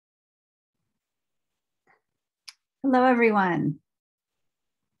Hello, everyone.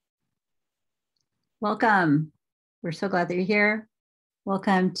 Welcome. We're so glad that you're here.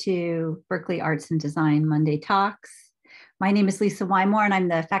 Welcome to Berkeley Arts and Design Monday Talks. My name is Lisa Wymore, and I'm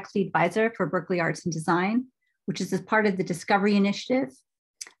the faculty advisor for Berkeley Arts and Design, which is as part of the Discovery Initiative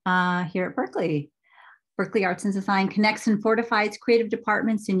here at Berkeley. Berkeley Arts and Design connects and fortifies creative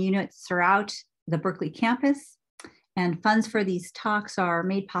departments and units throughout the Berkeley campus. And funds for these talks are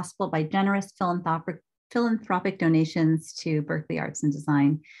made possible by generous philanthropic donations to Berkeley Arts and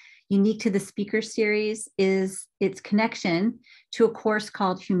Design. Unique to the speaker series is its connection to a course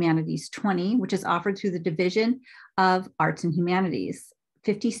called Humanities 20, which is offered through the Division of Arts and Humanities.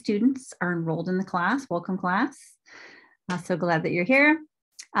 50 students are enrolled in the class. Welcome, class. So glad that you're here.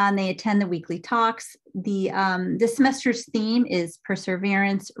 And they attend the weekly talks. This semester's theme is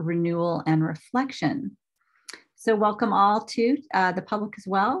Perseverance, Renewal, and Reflection. So welcome all to the public as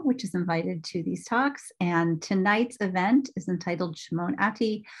well, which is invited to these talks. And tonight's event is entitled Shimon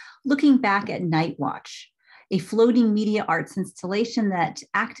Attie, Looking Back at Night Watch, a floating media arts installation that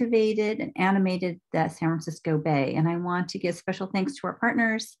activated and animated the San Francisco Bay. And I want to give special thanks to our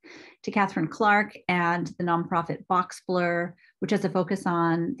partners, to Catherine Clark and the nonprofit Box Blur, which has a focus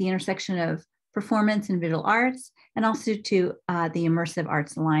on the intersection of performance and visual arts, and also to the Immersive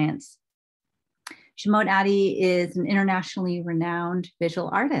Arts Alliance. Shimon Attie is an internationally renowned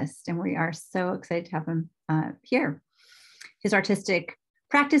visual artist, and we are so excited to have him here. His artistic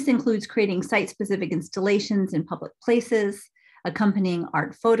practice includes creating site-specific installations in public places, accompanying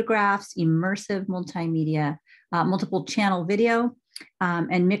art photographs, immersive multimedia, multiple channel video,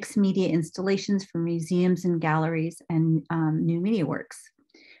 and mixed media installations for museums and galleries and new media works.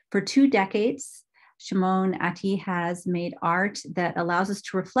 For 2 decades, Shimon Attie has made art that allows us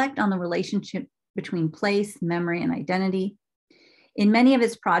to reflect on the relationship between place, memory, and identity. In many of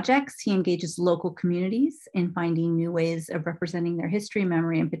his projects, he engages local communities in finding new ways of representing their history,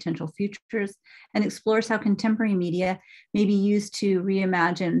 memory, and potential futures, and explores how contemporary media may be used to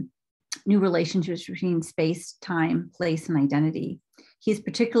reimagine new relationships between space, time, place, and identity. He is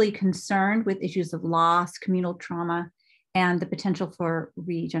particularly concerned with issues of loss, communal trauma, and the potential for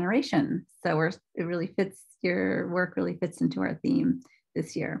regeneration. So your work really fits into our theme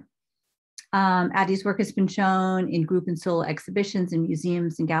this year. Attie's work has been shown in group and solo exhibitions in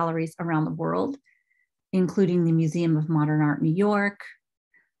museums and galleries around the world, including the Museum of Modern Art, New York,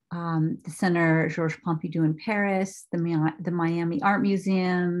 the Center Georges Pompidou in Paris, the Miami Art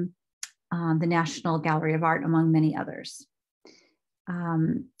Museum, the National Gallery of Art, among many others.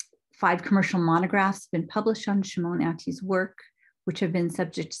 5 commercial monographs have been published on Shimon Attie's work, which have been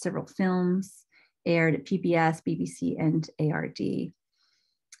subject to several films, aired at PBS, BBC, and ARD.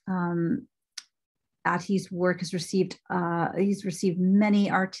 Attie's work has received, he's received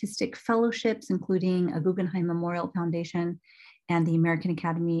many artistic fellowships, including a Guggenheim Memorial Foundation and the American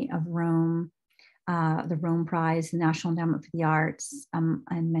Academy of Rome, the Rome Prize, the National Endowment for the Arts, and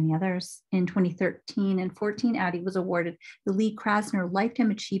many others. In 2013 and 14, Attie was awarded the Lee Krasner Lifetime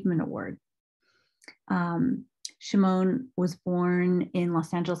Achievement Award. Shimon was born in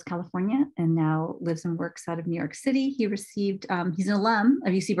Los Angeles, California, and now lives and works out of New York City. He received, he's an alum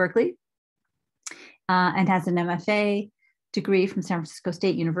of UC Berkeley, and has an MFA degree from San Francisco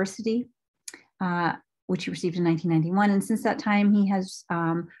State University, which he received in 1991. And since that time, he has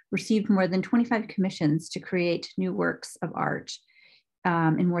received more than 25 commissions to create new works of art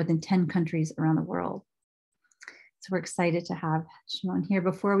in more than 10 countries around the world. So we're excited to have Shimon here.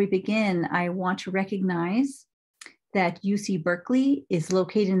 Before we begin, I want to recognize that UC Berkeley is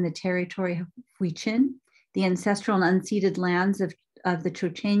located in the territory of Huichin, the ancestral and unceded lands of the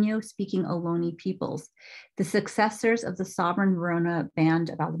Chochenyo-speaking Ohlone peoples, the successors of the sovereign Verona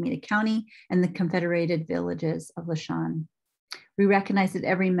Band of Alameda County and the confederated villages of Lashan. We recognize that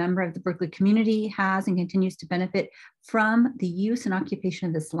every member of the Berkeley community has and continues to benefit from the use and occupation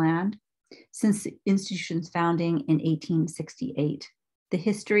of this land since the institution's founding in 1868. The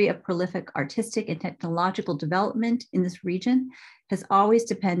history of prolific artistic and technological development in this region has always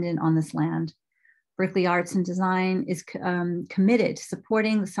depended on this land. Berkeley Arts and Design is committed to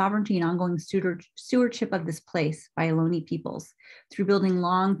supporting the sovereignty and ongoing stewardship of this place by Ohlone peoples through building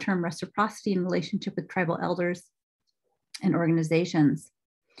long-term reciprocity in relationship with tribal elders and organizations.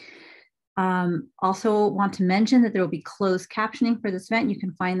 Also want to mention that there will be closed captioning for this event. You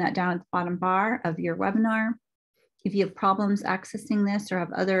can find that down at the bottom bar of your webinar. If you have problems accessing this or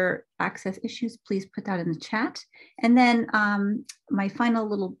have other access issues, please put that in the chat. And then my final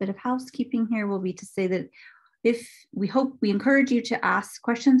little bit of housekeeping here will be to say that we encourage you to ask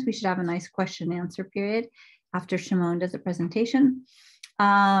questions. We should have a nice question and answer period after Shimon does a presentation.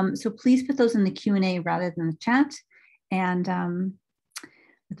 So please put those in the Q&A rather than the chat. And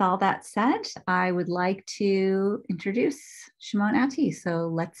with all that said, I would like to introduce Shimon Attie. So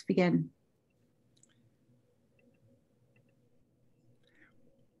let's begin.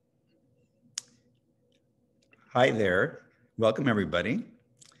 Hi there. Welcome, everybody.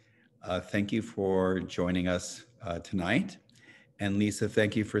 Thank you for joining us tonight. And Lisa,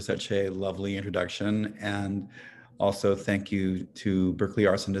 thank you for such a lovely introduction. And also thank you to Berkeley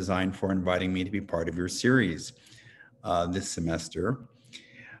Arts and Design for inviting me to be part of your series this semester.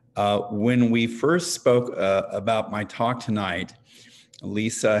 When we first spoke about my talk tonight,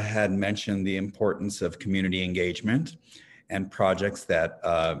 Lisa had mentioned the importance of community engagement and projects that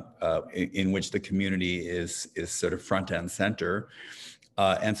in which the community is sort of front and center.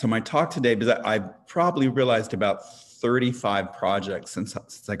 And so my talk today, because I probably realized about 35 projects since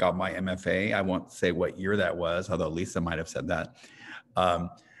I got my MFA. I won't say what year that was, although Lisa might have said that,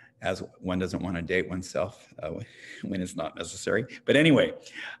 as one doesn't want to date oneself when it's not necessary. But anyway,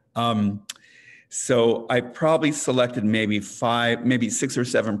 so I probably selected maybe 6 or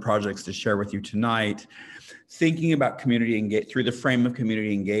 7 projects to share with you tonight, thinking about community through the frame of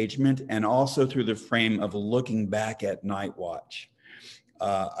community engagement and also through the frame of looking back at Night Watch.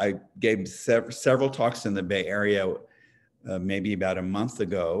 I gave several talks in the Bay Area, maybe about a month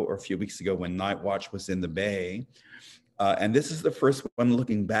ago or a few weeks ago when Night Watch was in the Bay. And this is the first one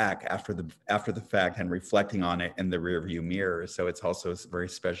looking back after the fact and reflecting on it in the rearview mirror. So it's also very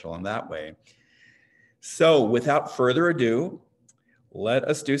special in that way. So without further ado, let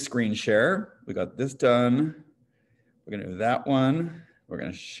us do screen share. We got this done. We're gonna do that one. We're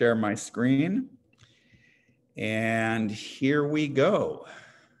gonna share my screen. And here we go.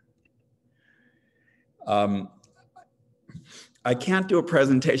 I can't do a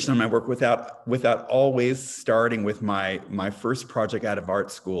presentation on my work without always starting with my first project out of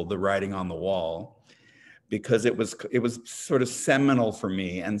art school, the writing on the wall, because it was sort of seminal for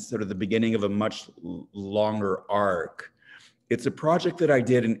me and sort of the beginning of a much longer arc. It's a project that I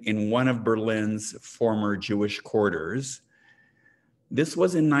did in one of Berlin's former Jewish quarters. This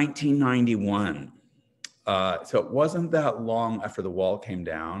was in 1991. So it wasn't that long after the wall came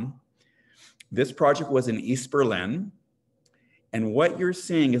down. This project was in East Berlin. And what you're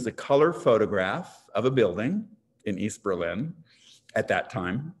seeing is a color photograph of a building in East Berlin at that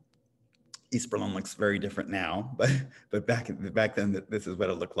time. East Berlin looks very different now, but back then, this is what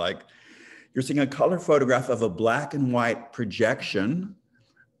it looked like. You're seeing a color photograph of a black and white projection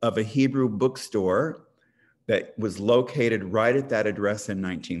of a Hebrew bookstore that was located right at that address in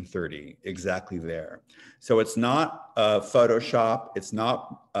 1930, exactly there. So it's not Photoshop, it's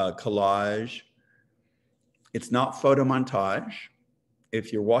not collage, it's not photo montage.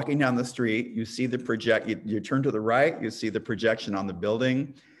 If you're walking down the street, you see the you turn to the right, you see the projection on the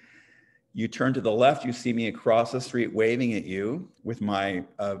building. You turn to the left, you see me across the street waving at you with my,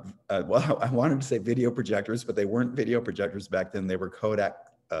 well, I wanted to say video projectors, but they weren't video projectors back then. They were Kodak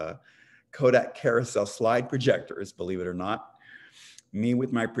carousel slide projectors, believe it or not. Me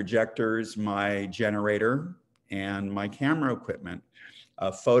with my projectors, my generator, and my camera equipment,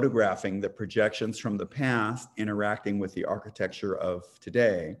 photographing the projections from the past, interacting with the architecture of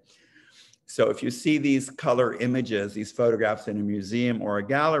today. So if you see these color images, these photographs in a museum or a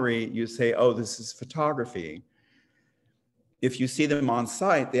gallery, you say, oh, this is photography. If you see them on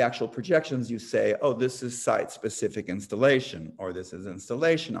site, the actual projections, you say, oh, this is site-specific installation, or this is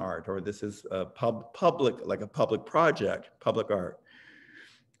installation art, or this is a public project, public art.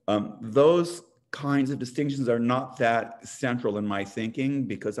 Those kinds of distinctions are not that central in my thinking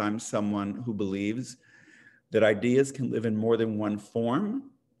because I'm someone who believes that ideas can live in more than one form,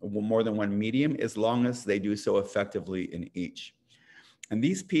 more than one medium, as long as they do so effectively in each. And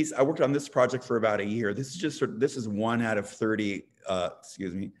these pieces, I worked on this project for about a year. This is one out of 30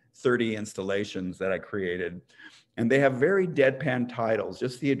 installations that I created. And they have very deadpan titles,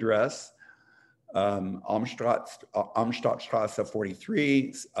 just the address, Amstadtstraße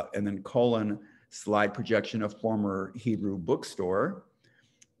 43, and then colon, slide projection of former Hebrew bookstore,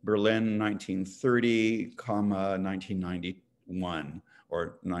 Berlin 1930, 1991.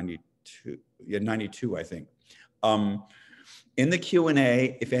 Or 92, yeah, 92, I think. In the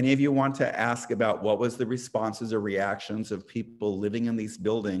Q&A, if any of you want to ask about what was the responses or reactions of people living in these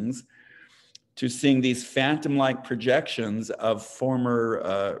buildings to seeing these phantom-like projections of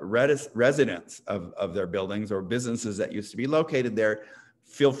former residents of their buildings or businesses that used to be located there,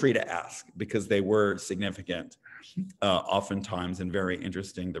 feel free to ask because they were significant, oftentimes, and very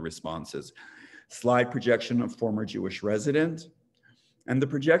interesting, the responses. Slide projection of former Jewish resident. And the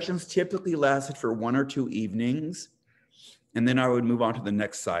projections typically lasted for 1 or 2 evenings. And then I would move on to the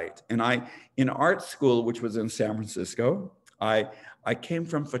next site. And in art school, which was in San Francisco, I came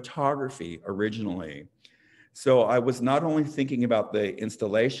from photography originally. So I was not only thinking about the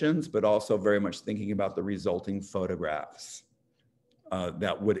installations, but also very much thinking about the resulting photographs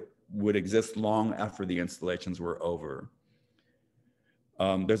that would exist long after the installations were over.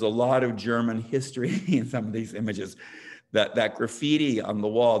 There's a lot of German history in some of these images. That graffiti on the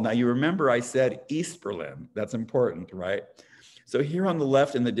wall. Now you remember I said East Berlin. That's important, right? So here on the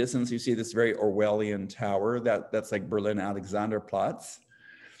left in the distance, you see this very Orwellian tower. That's like Berlin Alexanderplatz.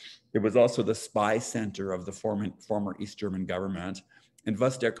 It was also the spy center of the former East German government. And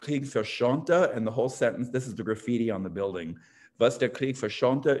was der Krieg verschonte, and the whole sentence, this is the graffiti on the building. Was der Krieg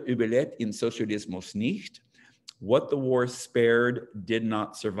verschonte, überlebt in Sozialismus nicht. What the war spared did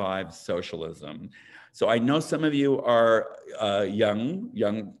not survive socialism. So I know some of you are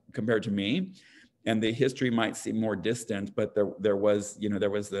young compared to me, and the history might seem more distant, but there was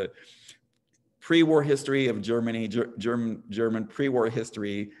the pre-war history of Germany, German pre-war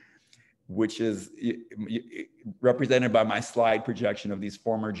history, which is represented by my slide projection of these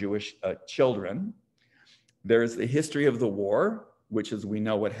former Jewish children. There's the history of the war, which is, we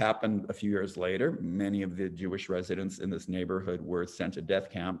know what happened a few years later. Many of the Jewish residents in this neighborhood were sent to death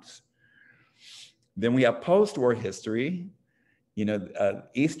camps. Then we have post-war history.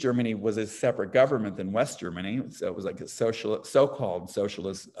 East Germany was a separate government than West Germany. So it was like a so-called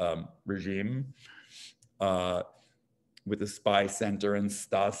socialist regime with a spy center and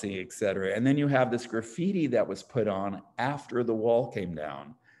Stasi, et cetera. And then you have this graffiti that was put on after the wall came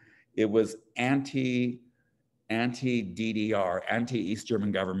down. It was anti-DDR, anti-East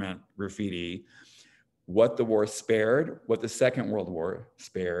German government graffiti. What the war spared, what the Second World War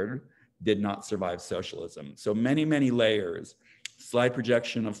spared, did not survive socialism. So many, many layers. Slide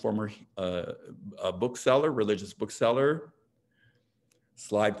projection of former bookseller, religious bookseller.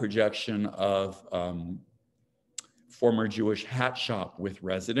 Slide projection of former Jewish hat shop with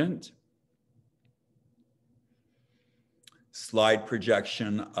resident. Slide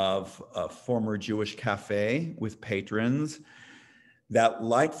projection of a former Jewish cafe with patrons. That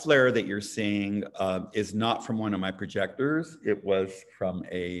light flare that you're seeing is not from one of my projectors. It was from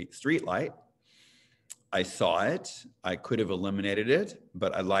a street light. I saw it. I could have eliminated it,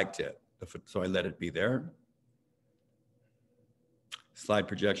 but I liked it, so I let it be there. Slide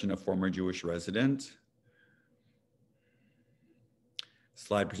projection of former Jewish resident.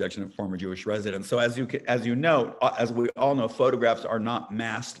 Slide projection of former Jewish resident. So as you know, as we all know, photographs are not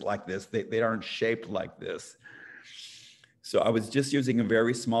masked like this. They aren't shaped like this. So I was just using a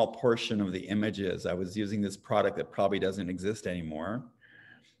very small portion of the images. I was using this product that probably doesn't exist anymore,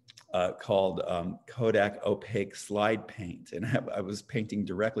 called Kodak Opaque Slide Paint. And I was painting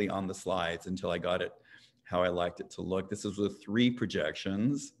directly on the slides until I got it how I liked it to look. This is with 3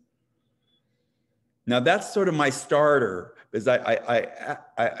 projections. Now that's sort of my starter, because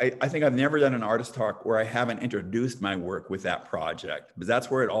I think I've never done an artist talk where I haven't introduced my work with that project, because that's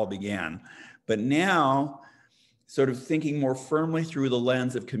where it all began. But now, sort of thinking more firmly through the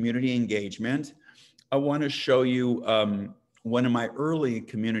lens of community engagement, I want to show you one of my early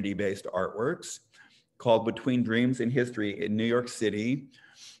community-based artworks called Between Dreams and History in New York City.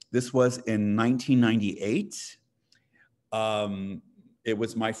 This was in 1998. It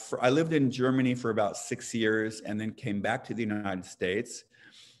was I lived in Germany for about 6 years and then came back to the United States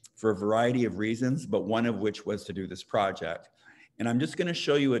for a variety of reasons, but one of which was to do this project. And I'm just going to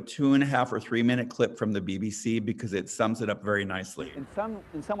show you a 2.5 or 3 minute clip from the BBC because it sums it up very nicely. In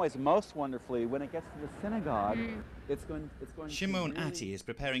some ways, most wonderfully, when it gets to the synagogue, it's going Shimon Attie is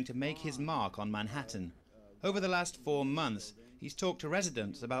preparing to make his mark on Manhattan. Over the last 4 months, he's talked to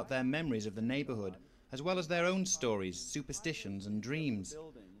residents about their memories of the neighborhood, as well as their own stories, superstitions, and dreams.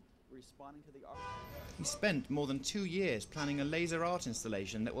 He spent more than 2 years planning a laser art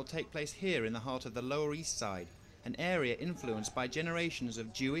installation that will take place here in the heart of the Lower East Side, an area influenced by generations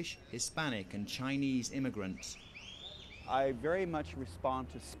of Jewish, Hispanic, and Chinese immigrants. I very much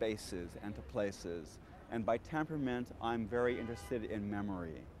respond to spaces and to places, and by temperament, I'm very interested in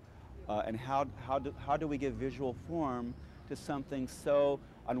memory. And how do we give visual form to something so,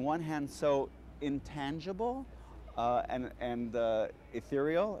 on one hand, so intangible and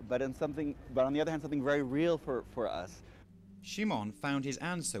ethereal, but on the other hand, something very real for us. Shimon found his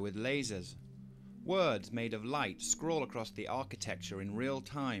answer with lasers. Words made of light scroll across the architecture in real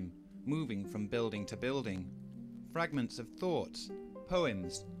time, moving from building to building. Fragments of thoughts,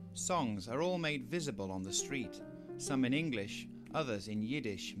 poems, songs are all made visible on the street, some in English, others in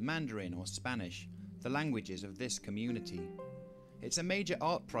Yiddish, Mandarin, or Spanish, the languages of this community. It's a major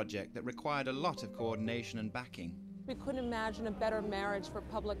art project that required a lot of coordination and backing. We couldn't imagine a better marriage for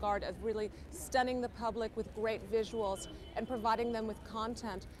public art of really stunning the public with great visuals and providing them with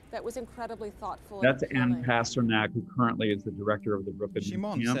content that was incredibly thoughtful. That's and Anne appealing. Pasternak, who currently is the director of the Brooklyn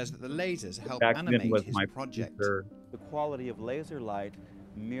Shimon Museum. says that the lasers help Back then animate was his my project. producer. The quality of laser light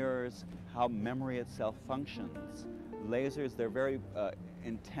mirrors how memory itself functions. Lasers, they're very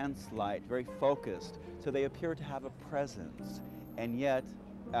intense light, very focused, so they appear to have a presence. And yet,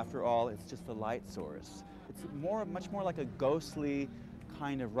 after all, it's just a light source. It's much more like a ghostly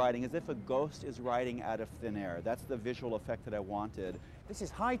kind of writing, as if a ghost is writing out of thin air. That's the visual effect that I wanted. This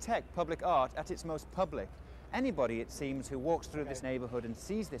is high-tech public art at its most public. Anybody, it seems, who walks through this neighborhood and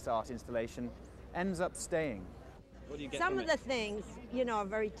sees this art installation ends up staying. Some of the things, you know, are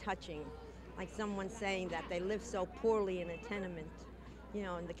very touching, like someone saying that they live so poorly in a tenement, you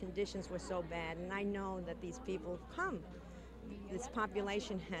know, and the conditions were so bad. And I know that these people come. This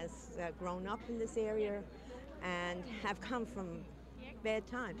population has grown up in this area and have come from bad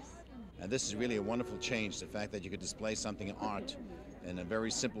times. And this is really a wonderful change, the fact that you could display something in art in a very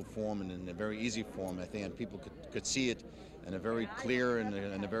simple form and in a very easy form, I think, and people could see it in a very clear and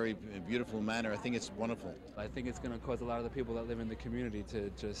in a very beautiful manner. I think it's wonderful. I think it's going to cause a lot of the people that live in the community to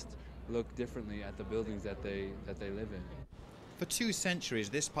just look differently at the buildings that they live in. For 2 centuries,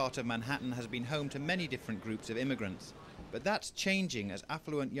 this part of Manhattan has been home to many different groups of immigrants, but that's changing as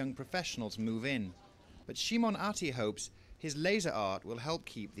affluent young professionals move in. But Shimon Attie hopes his laser art will help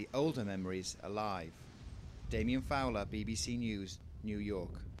keep the older memories alive. Damien Fowler, BBC News, New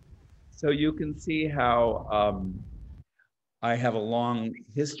York. So you can see how I have a long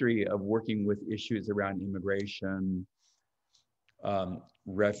history of working with issues around immigration,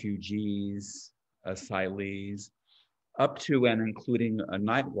 refugees, asylees, up to and including a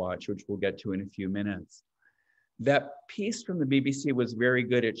night watch, which we'll get to in a few minutes. That piece from the BBC was very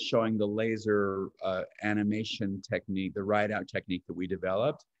good at showing the laser animation technique, the write-out technique that we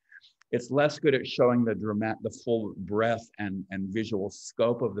developed. It's less good at showing the full breadth and visual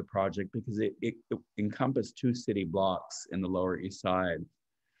scope of the project because it encompassed 2 city blocks in the Lower East Side.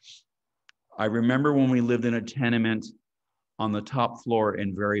 I remember when we lived in a tenement on the top floor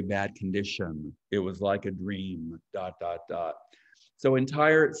in very bad condition. It was like a dream, ... So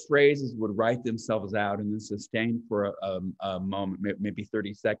entire phrases would write themselves out and then sustain for a moment, maybe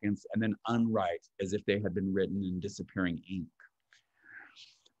 30 seconds, and then unwrite as if they had been written in disappearing ink.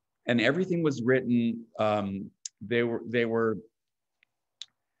 And everything was written, I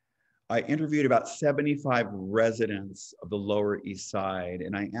interviewed about 75 residents of the Lower East Side,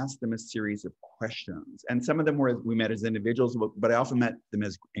 and I asked them a series of questions. And some of them we met as individuals, but I often met them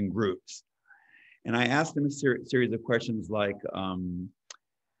in groups. And I asked them a series of questions like,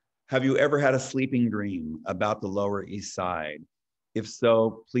 have you ever had a sleeping dream about the Lower East Side? If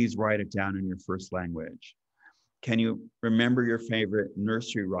so, please write it down in your first language. Can you remember your favorite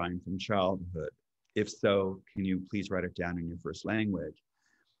nursery rhyme from childhood? If so, can you please write it down in your first language?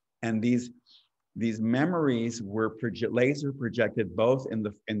 And these memories were laser projected both in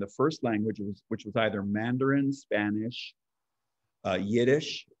the first language, which was either Mandarin, Spanish,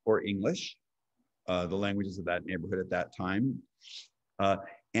 Yiddish, or English, the languages of that neighborhood at that time.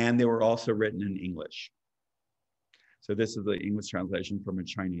 And they were also written in English. So this is the English translation from a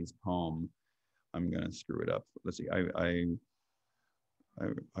Chinese poem. I'm gonna screw it up. Let's see,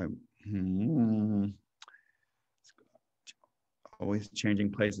 always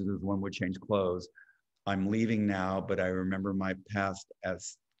changing places as one would change clothes. I'm leaving now, but I remember my past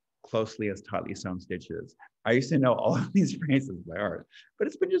as closely as tightly sewn stitches. I used to know all of these phrases by heart, but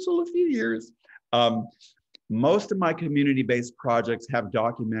it's been just a few years. Most of my community-based projects have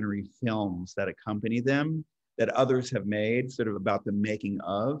documentary films that accompany them that others have made, sort of about the making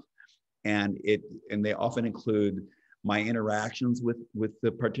of, and they often include my interactions with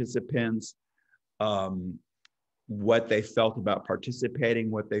the participants, what they felt about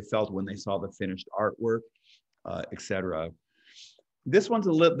participating, what they felt when they saw the finished artwork, etc. This one's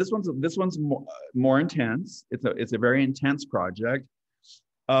more intense. It's a very intense project.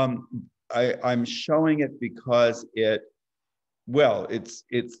 I'm showing it because it's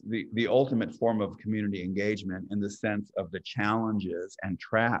the ultimate form of community engagement in the sense of the challenges and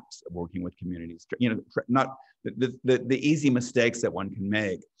traps of working with communities. You know, not the easy mistakes that one can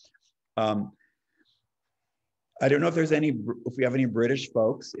make. I don't know if we have any British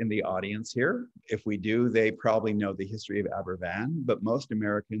folks in the audience here. If we do, they probably know the history of Aberfan, but most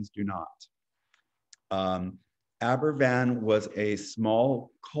Americans do not. Aberfan was a small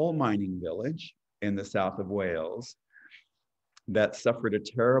coal mining village in the south of Wales that suffered a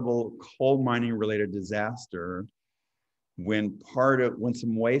terrible coal mining related disaster when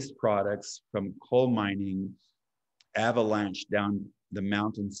some waste products from coal mining avalanched down the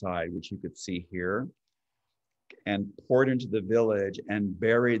mountainside, which you could see here, and poured into the village and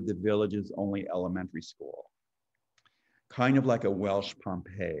buried the village's only elementary school, kind of like a Welsh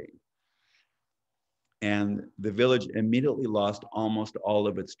Pompeii. And the village immediately lost almost all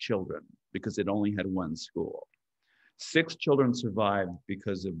of its children because it only had one school. 6 children survived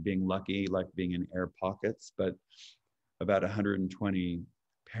because of being lucky, like being in air pockets, but about 120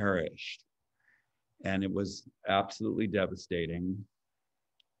 perished. And it was absolutely devastating.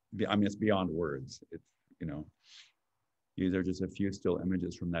 I mean, it's beyond words. It's, you know, these are just a few still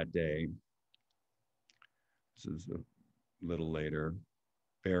images from that day. This is a little later,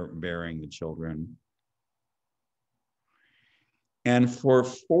 burying the children. And for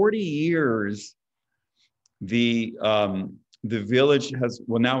 40 years, the village has,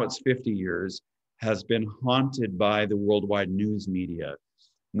 well, now it's 50 years, has been haunted by the worldwide news media.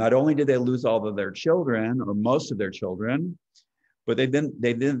 Not only did they lose all of their children, or most of their children, but they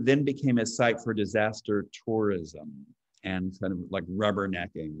then became a site for disaster tourism and kind of like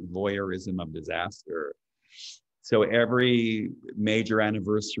rubbernecking, voyeurism of disaster. So every major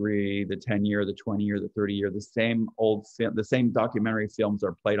anniversary, the 10-year, the 20-year, the 30-year, the same documentary films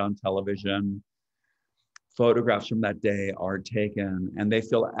are played on television. Photographs from that day are taken, and they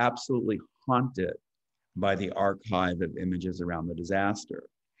feel absolutely haunted by the archive of images around the disaster.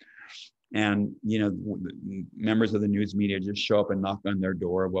 And, you know, members of the news media just show up and knock on their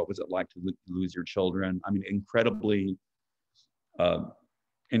door. What was it like to lose your children? I mean, incredibly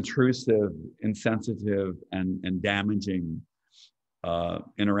intrusive, insensitive, and damaging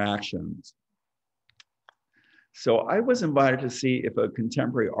interactions. So I was invited to see if a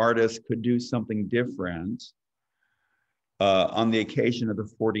contemporary artist could do something different on the occasion of the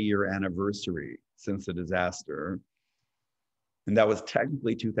 40-year anniversary since the disaster. And that was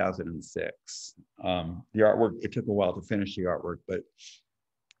technically 2006. The artwork, it took a while to finish the artwork, but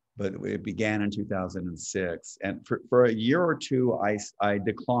it began in 2006. And for a year or two, I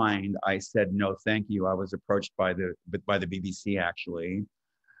declined. I said, no, thank you. I was approached by the BBC, actually.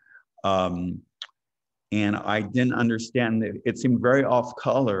 And I didn't understand that. It seemed very off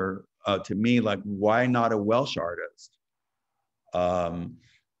color to me, like, why not a Welsh artist?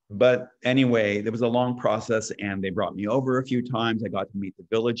 But anyway, there was a long process, and they brought me over a few times. I got to meet the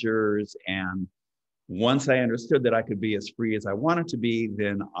villagers. And once I understood that I could be as free as I wanted to be,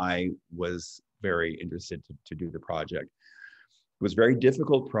 then I was very interested to do the project. It was a very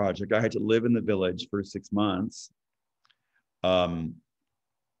difficult project. I had to live in the village for 6 months to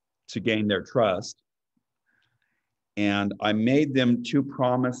gain their trust. And I made them 2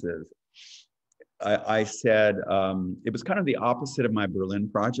 promises. I said, it was kind of the opposite of my Berlin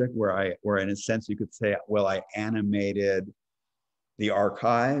project, where in a sense you could say, well, I animated the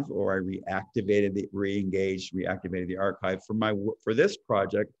archive, or I reactivated the archive. For this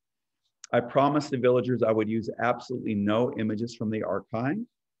project, I promised the villagers I would use absolutely no images from the archive,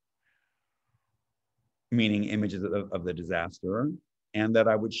 meaning images of the disaster, and that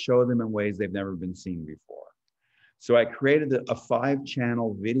I would show them in ways they've never been seen before. So I created a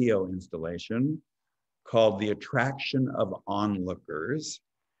 5-channel video installation called The Attraction of Onlookers,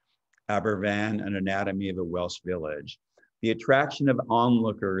 Aberfan, an Anatomy of a Welsh Village. The attraction of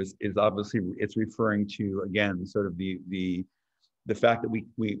onlookers is obviously, it's referring to, again, sort of the fact that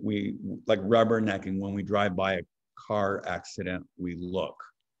we like rubbernecking. When we drive by a car accident, we look,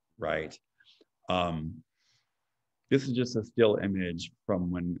 right? This is just a still image from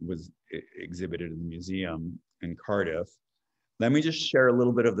when it was exhibited in the museum in Cardiff. Let me just share a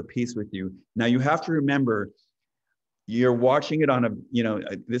little bit of the piece with you. Now you have to remember, you're watching it on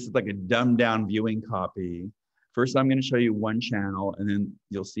this is like a dumbed down viewing copy. First, I'm going to show you 1 channel, and then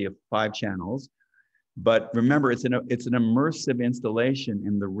you'll see 5 channels. But remember, it's an immersive installation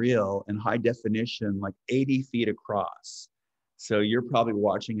in the real, in high definition, like 80 feet across. So you're probably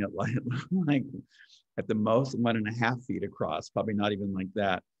watching it like at the most 1.5 feet across, probably not even like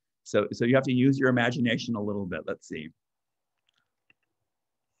that. So you have to use your imagination a little bit. Let's see.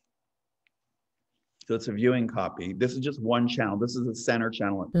 So it's a viewing copy. This is just 1 channel. This is the center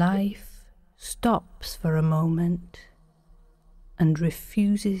channel. Life stops for a moment and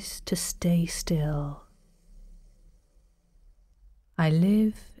refuses to stay still. I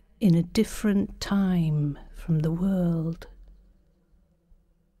live in a different time from the world.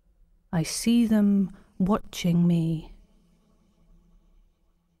 I see them watching me.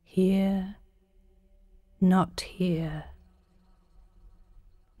 Here, not here.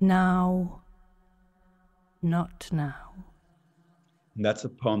 Now, not now. And that's a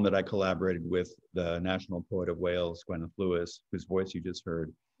poem that I collaborated with the national poet of Wales, Gwyneth Lewis, whose voice you just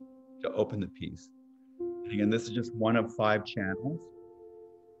heard, to open the piece. Again, this is just one of 5 channels.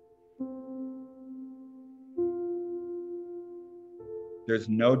 There's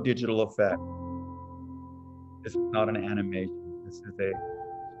no digital effect. This is not an animation. This is a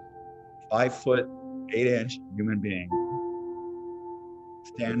 5-foot, 8-inch human being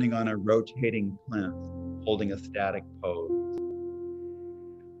standing on a rotating plinth, holding a static pose.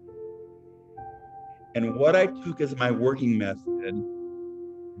 And what I took as my working method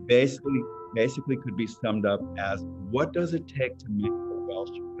basically could be summed up as, what does it take to make a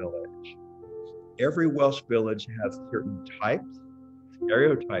Welsh village? Every Welsh village has certain types,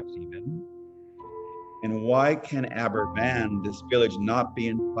 stereotypes even. And why can Aberfan, this village, not be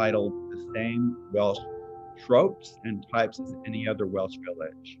entitled to the same Welsh tropes and types as any other Welsh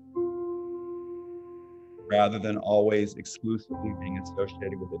village, rather than always exclusively being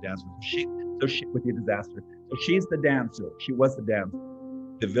associated with the dancer? With the disaster. So she's the dancer. She was the dancer.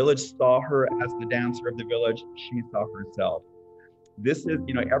 The village saw her as the dancer of the village. She saw herself. This is,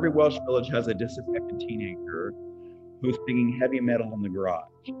 every Welsh village has a disaffected teenager who's singing heavy metal in the garage.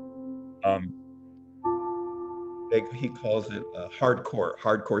 He calls it a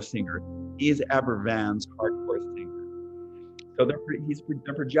hardcore singer. He is Aberfan's hardcore singer. So they're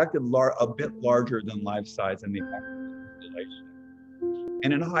projected a bit larger than life size in the installation.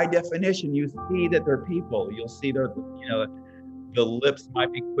 And in high definition, you see that they're people. You'll see the lips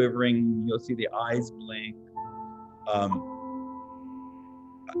might be quivering. You'll see the eyes blink. I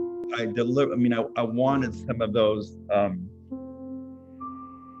wanted some of those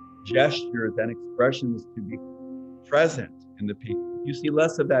gestures and expressions to be present in the people. You see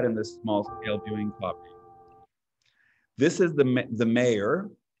less of that in the small scale viewing copy. This is the mayor.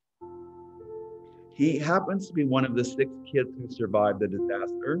 He happens to be one of the 6 kids who survived the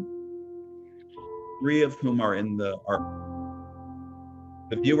disaster, 3 of whom are in the art.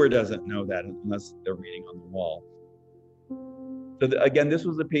 The viewer doesn't know that unless they're reading on the wall. So again, this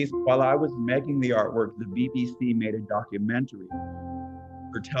was a piece, while I was making the artwork, the BBC made a documentary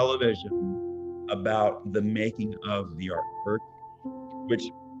for television about the making of the artwork,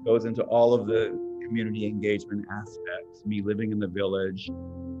 which goes into all of the community engagement aspects, me living in the village,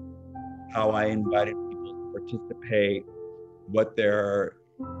 how I invited people to participate, what their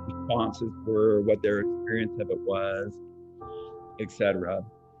responses were, what their experience of it was, etc.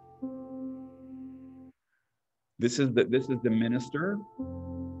 This is the minister.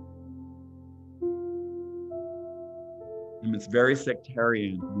 And it's very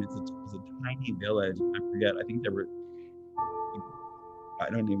sectarian. It's a tiny village. I forget. I think there were. I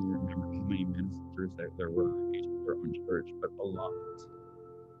don't even remember how many ministers there were, each with their own church, but a lot.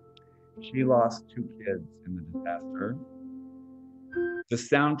 She lost 2 kids in the disaster. The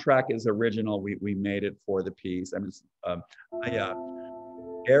soundtrack is original. We made it for the piece.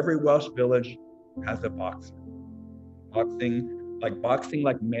 Every Welsh village has a boxer. Boxing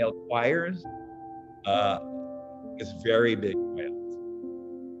like male choirs is very big in Wales.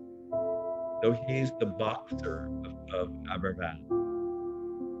 So he's the boxer of Aberfan.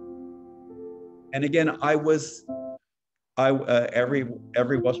 And again,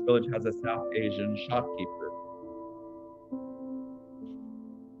 every Welsh village has a South Asian shopkeeper.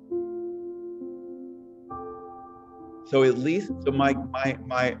 So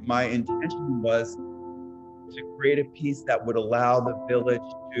my intention was to create a piece that would allow the village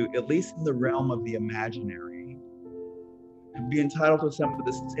to, at least in the realm of the imaginary, to be entitled to some of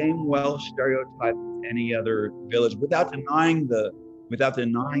the same Welsh stereotypes as any other village, without denying the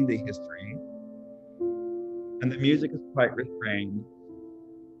history. And the music is quite restrained,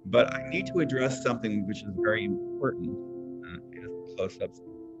 but I need to address something which is very important in close-ups,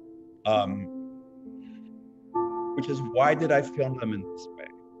 which is, why did I film them in this way?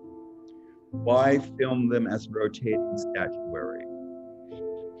 Why film them as rotating statuary?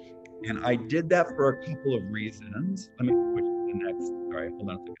 And I did that for a couple of reasons. Let me switch to the next. Sorry, hold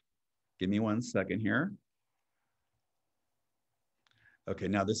on a second. Give me 1 second here. Okay,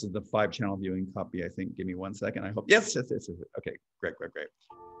 now this is the 5-channel viewing copy, I think. Give me 1 second, I hope. Yes. Okay, great.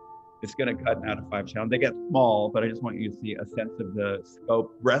 It's gonna cut out of 5-channel. They get small, but I just want you to see a sense of the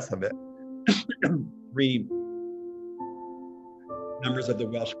scope, breadth of it. 3 members of the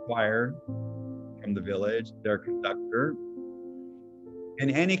Welsh choir from the village, their conductor.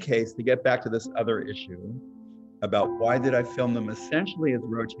 In any case, to get back to this other issue about why did I film them essentially as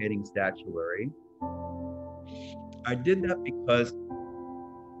rotating statuary, I did that because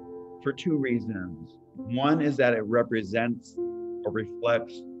for 2 reasons. One is that it represents or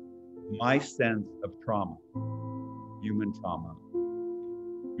reflects my sense of trauma, human trauma,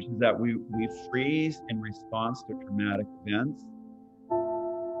 which is that we freeze in response to traumatic events,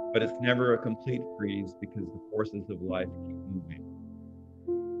 but it's never a complete freeze because the forces of life keep moving.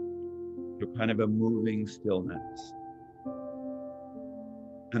 So kind of a moving stillness.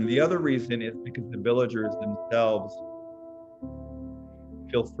 And the other reason is because the villagers themselves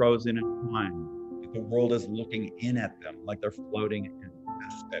feel frozen in time. The world is looking in at them like they're floating in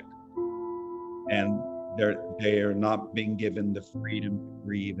aspect. And they are not being given the freedom to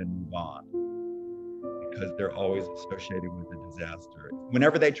grieve and move on because they're always associated with a disaster.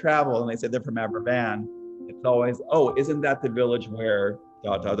 Whenever they travel and they say they're from Aberfan, it's always, oh, isn't that the village where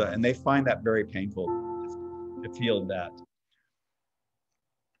da da da? And they find that very painful to feel that.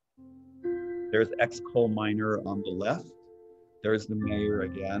 There's ex-coal miner on the left. There's the mayor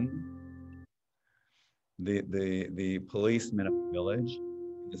again. The policeman of the village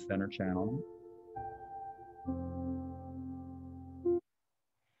in the center channel.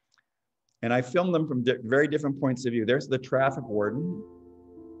 And I filmed them from very different points of view. There's the traffic warden.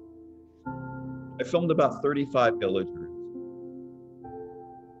 I filmed about 35 villagers.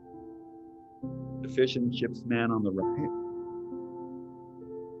 The fish and chips man on the right.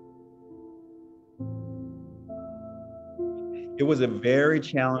 It was a very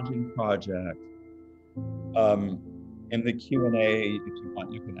challenging project. In the Q&A, if you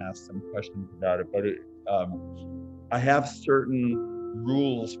want, you can ask some questions about it. But I have certain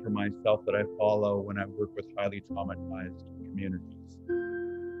rules for myself that I follow when I work with highly traumatized communities,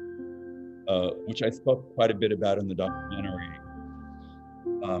 which I spoke quite a bit about in the documentary.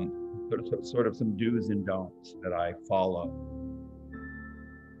 Sort of some do's and don'ts that I follow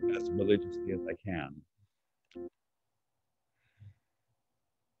as religiously as I can.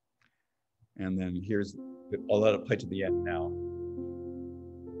 And then I'll let it play to the end now.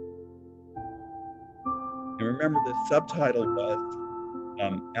 And remember, the subtitle was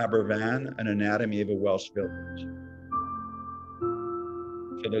Aberfan, an anatomy of a Welsh village.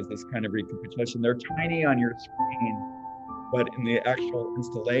 So there's this kind of recapitulation. They're tiny on your screen, but in the actual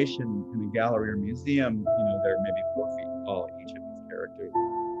installation in the gallery or museum, they're maybe 4 feet tall, each of these characters.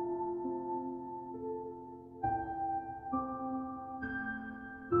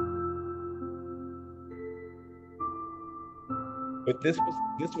 But this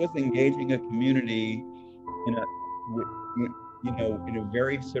was engaging a community in a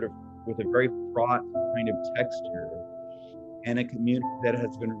very sort of with a very fraught kind of texture, and a community that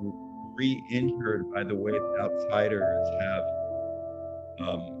has been re-injured by the way that outsiders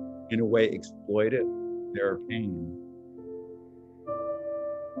have, in a way, exploited their pain.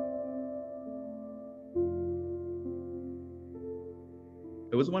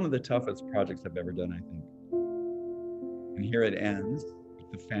 It was one of the toughest projects I've ever done, I think. And here it ends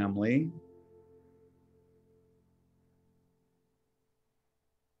with the family.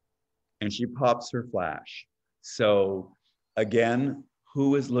 And she pops her flash. So again,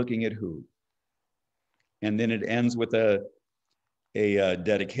 who is looking at who? And then it ends with a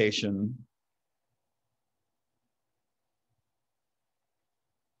dedication.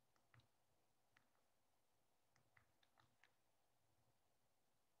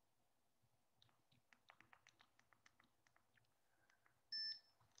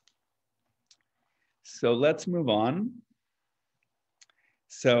 So let's move on.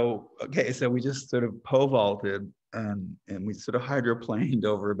 So, okay, so we just sort of pole vaulted and we sort of hydroplaned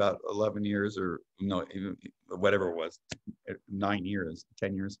over about 11 years or no, whatever it was, 9 years,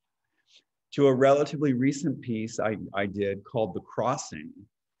 10 years, to a relatively recent piece I did called The Crossing.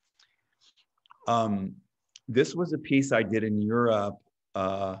 This was a piece I did in Europe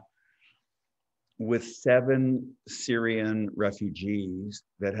with 7 Syrian refugees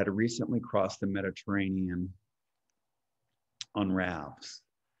that had recently crossed the Mediterranean on rafts.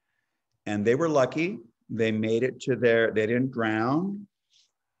 And they were lucky. They made it to they didn't drown.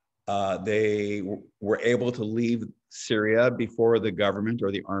 They were able to leave Syria before the government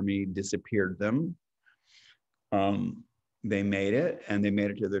or the army disappeared them. They made it, and they made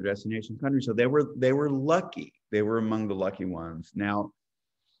it to their destination country. So they were lucky. They were among the lucky ones. Now,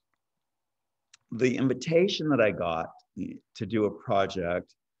 the invitation that I got to do a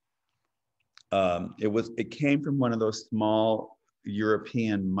project, it came from one of those small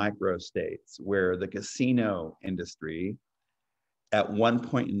European microstates where the casino industry at one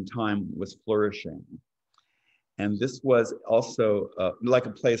point in time was flourishing. And this was also like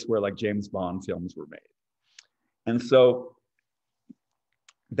a place where like James Bond films were made. And so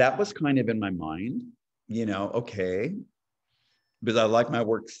that was kind of in my mind, okay, because I like my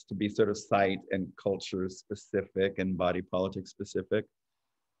works to be sort of site and culture specific and body politics specific.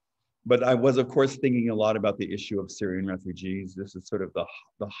 But I was, of course, thinking a lot about the issue of Syrian refugees. This is sort of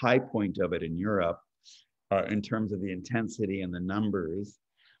the high point of it in Europe in terms of the intensity and the numbers.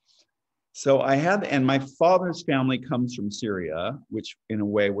 So I had, and my father's family comes from Syria, which in a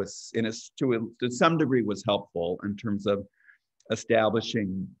way was, to some degree was helpful in terms of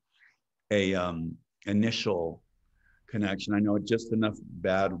establishing a initial connection. I know just enough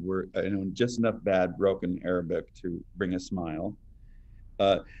bad broken Arabic to bring a smile.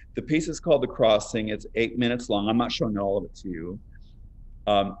 The piece is called The Crossing. It's 8 minutes long. I'm not showing all of it to you.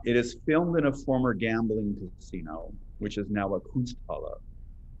 It is filmed in a former gambling casino, which is now a Kunsthalle.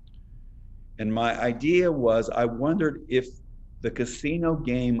 And my idea was, I wondered if the casino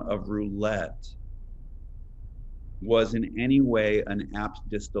game of roulette was in any way an apt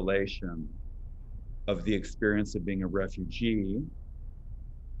distillation of the experience of being a refugee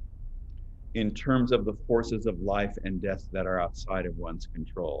in terms of the forces of life and death that are outside of one's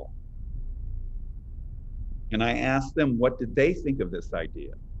control. And I asked them, what did they think of this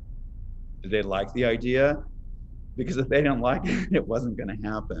idea? Did they like the idea? Because if they didn't like it, it wasn't going to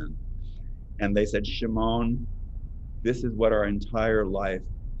happen. And they said, Shimon, this is what our entire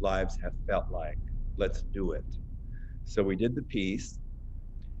lives have felt like. Let's do it. So we did the piece.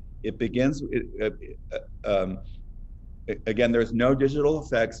 It begins, again, there's no digital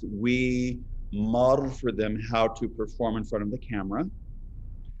effects. We modeled for them how to perform in front of the camera.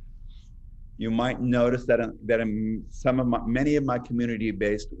 You might notice that in many of my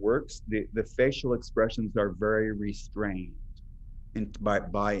community-based works, the facial expressions are very restrained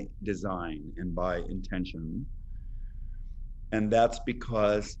by design and by intention. And that's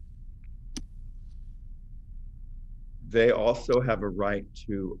because they also have a right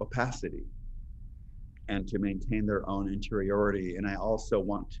to opacity and to maintain their own interiority. And I also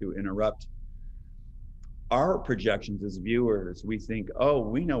want to interrupt our projections as viewers. We think, oh,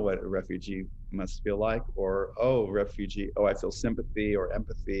 we know what a refugee must feel like, or, oh, I feel sympathy or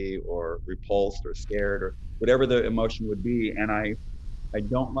empathy or repulsed or scared or whatever the emotion would be. And I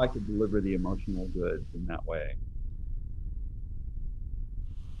don't like to deliver the emotional goods in that way.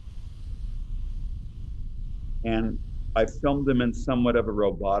 And I filmed them in somewhat of a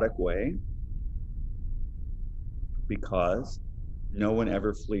robotic way because no one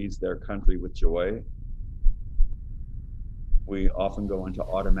ever flees their country with joy. We often go into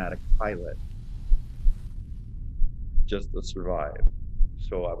automatic pilot just to survive.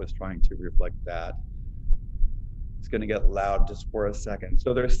 So I was trying to reflect that. It's going to get loud just for a second.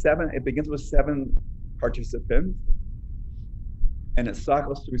 So there's 7, it begins with 7 participants and it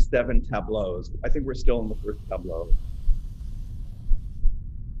cycles through 7 tableaus. I think we're still in the first tableau.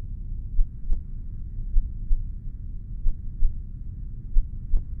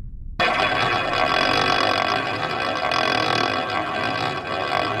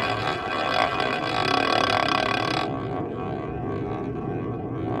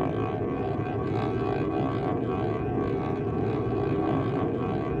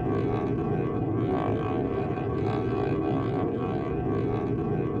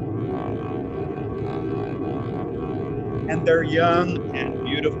 And they're young and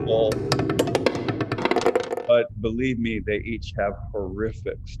beautiful, but believe me, they each have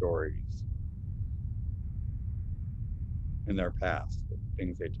horrific stories in their past,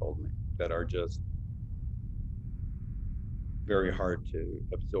 things they told me that are just very hard to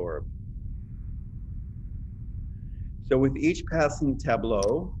absorb. So with each passing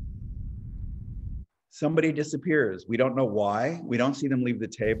tableau, somebody disappears. We don't know why. We don't see them leave the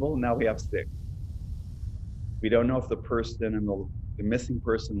table. Now we have 6. We don't know if the person and the missing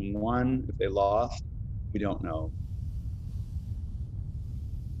person won, if they lost. We don't know.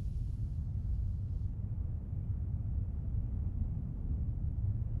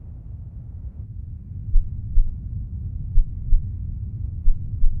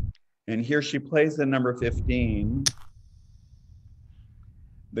 And here she plays the number 15.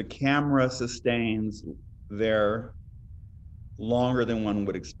 The camera sustains there longer than one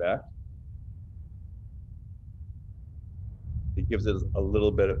would expect. It gives it a little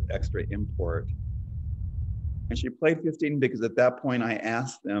bit of extra import. And she played 15 because at that point I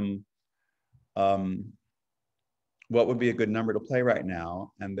asked them what would be a good number to play right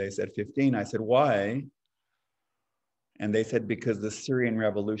now. And they said 15. I said, why? And they said, because the Syrian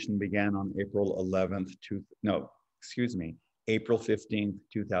revolution began on April 15th,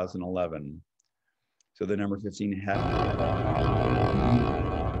 2011. So the number 15 had.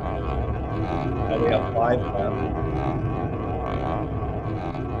 Now we have 5 left.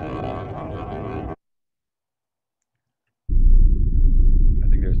 I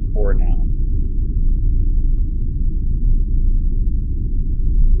think there's 4 now.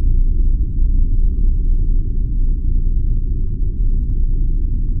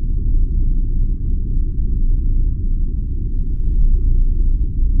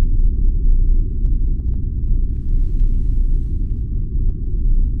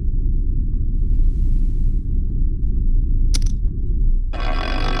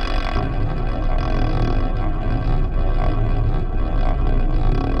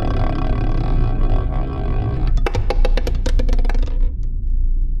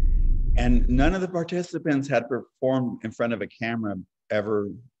 And none of the participants had performed in front of a camera ever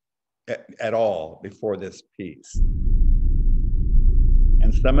at all before this piece.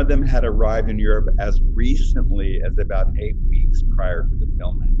 And some of them had arrived in Europe as recently as about 8 weeks prior to the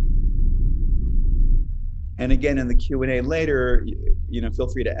filming. And again, in the Q&A later, feel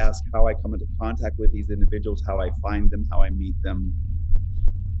free to ask how I come into contact with these individuals, how I find them, how I meet them.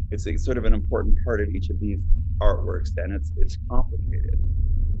 It's sort of an important part of each of these artworks, and it's complicated.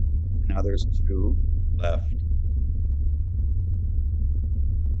 Now there's 2 left.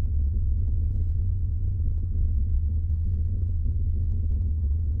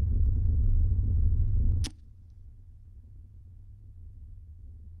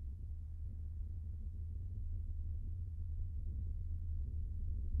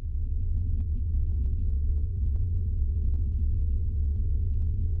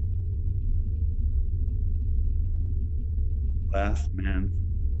 Last man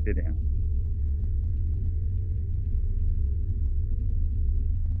sitting.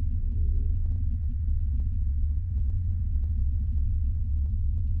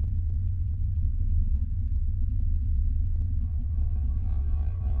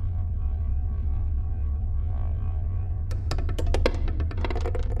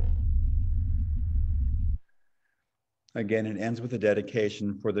 Again, it ends with a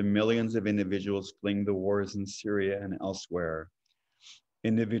dedication for the millions of individuals fleeing the wars in Syria and elsewhere.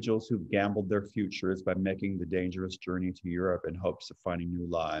 Individuals who've gambled their futures by making the dangerous journey to Europe in hopes of finding new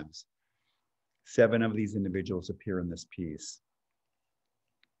lives. 7 of these individuals appear in this piece.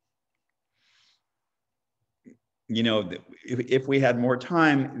 If we had more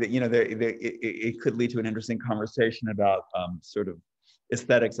time, it could lead to an interesting conversation about sort of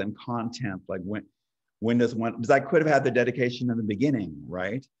aesthetics and content, like when does one, because I could have had the dedication in the beginning,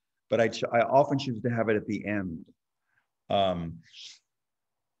 right? But I often choose to have it at the end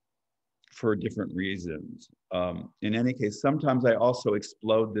for different reasons. In any case, sometimes I also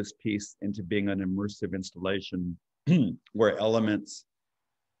explode this piece into being an immersive installation where elements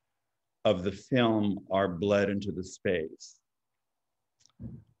of the film are bled into the space.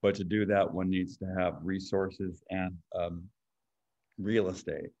 But to do that, one needs to have resources and real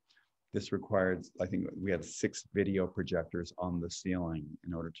estate. This requires, I think we had 6 video projectors on the ceiling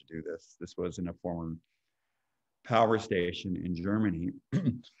in order to do this. This was in a former power station in Germany.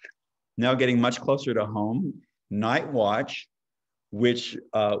 Now getting much closer to home, Night Watch, which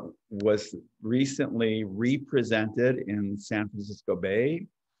was recently represented in San Francisco Bay,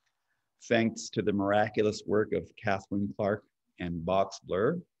 thanks to the miraculous work of Catherine Clark and Box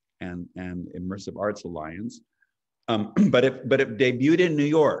Blur and Immersive Arts Alliance. But it debuted in New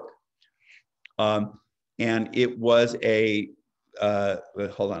York. And it was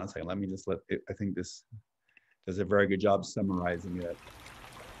hold on a second, let me just I think this does a very good job summarizing it.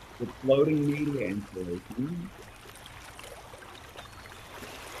 The floating media installation,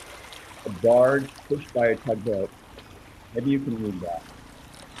 a barge pushed by a tugboat. Maybe you can read that.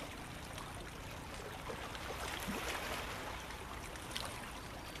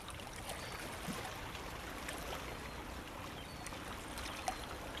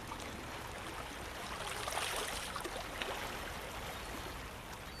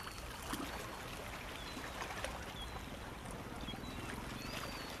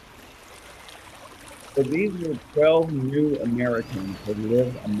 So these were 12 new Americans who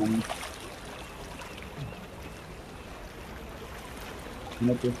live among, and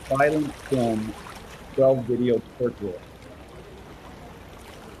it's a silent film, 12 video portrait.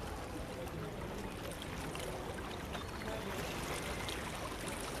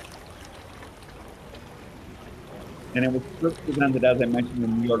 And it was first presented, as I mentioned,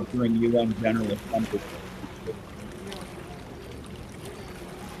 in New York during UN General Assembly.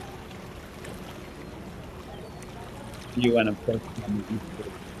 UN, of course,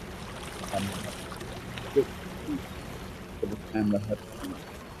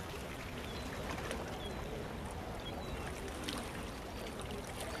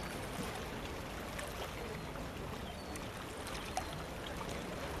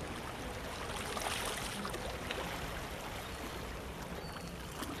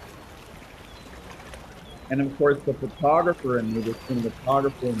 and of course, the photographer in me, the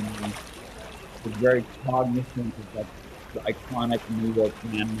cinematographer in me, was very cognizant of that, the iconic New York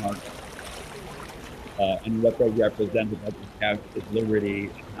landmarks and what they represented at the Statue of Liberty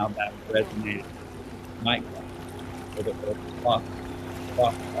and how that resonated with nightclubs. So the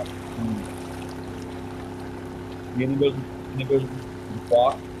individuals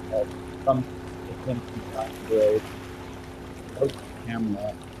walk some distance inside the road, approach the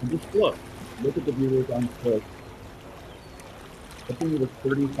camera, and just look at the viewers on foot. I think it was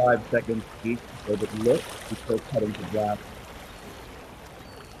 35 seconds each. They would look before cutting to black.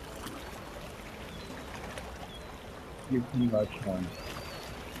 Give me our time.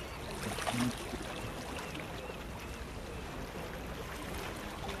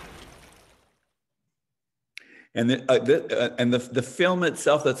 And the film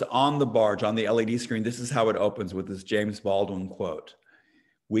itself that's on the barge, on the LED screen, this is how it opens with this James Baldwin quote.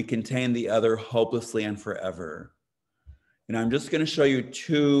 "We contain the other hopelessly and forever." And I'm just going to show you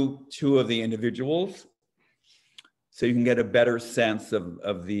two of the individuals so you can get a better sense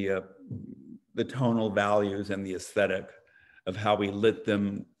of the tonal values and the aesthetic of how we lit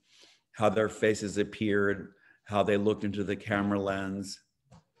them, how their faces appeared, how they looked into the camera lens.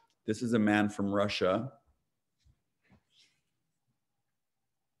 This is a man from Russia,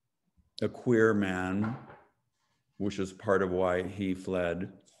 a queer man, which is part of why he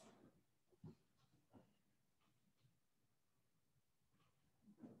fled.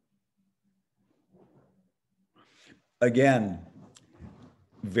 Again,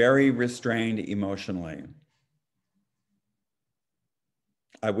 very restrained emotionally.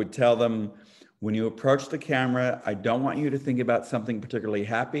 I would tell them, when you approach the camera, I don't want you to think about something particularly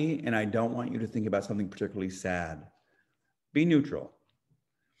happy, and I don't want you to think about something particularly sad. Be neutral.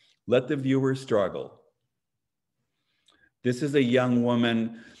 Let the viewer struggle. This is a young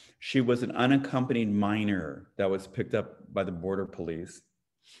woman. She was an unaccompanied minor that was picked up by the border police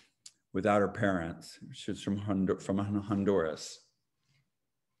without her parents. She's from Honduras.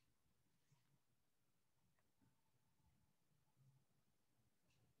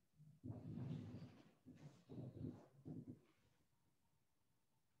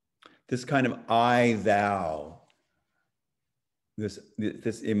 This kind of I, thou,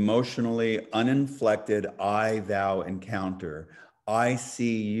 this emotionally uninflected I, thou encounter. I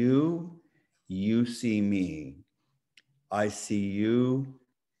see you, you see me. I see you,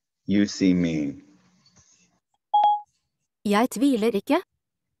 you see me. Jeg tviler ikke.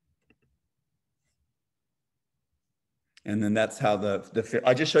 And then that's how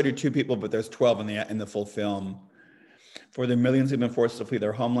I just showed you two people, but there's 12 in the full film. For the millions who've been forced to flee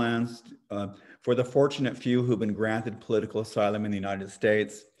their homelands, for the fortunate few who've been granted political asylum in the United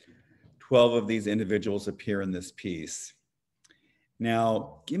States, 12 of these individuals appear in this piece.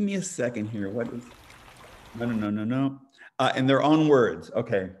 Now, give me a second here. What is, no. In their own words,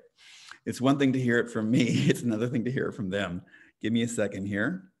 okay. It's one thing to hear it from me. It's another thing to hear it from them. Give me a second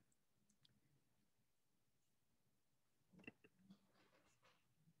here.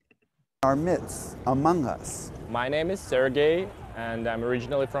 Our midst, among us. My name is Sergey, and I'm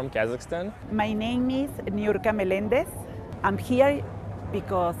originally from Kazakhstan. My name is Niurka Melendez. I'm here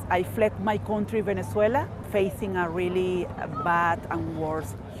because I fled my country, Venezuela, facing a really bad and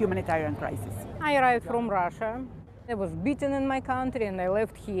worse humanitarian crisis. I arrived from Russia. I was beaten in my country, and I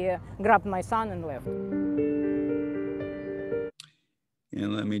left here, grabbed my son, and left.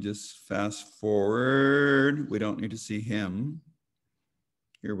 And let me just fast forward. We don't need to see him.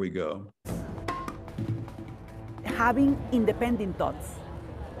 Here we go. Having independent thoughts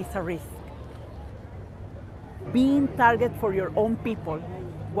is a risk. Being target for your own people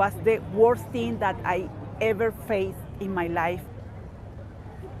was the worst thing that I ever faced in my life.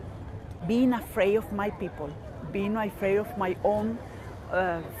 Being afraid of my people, being afraid of my own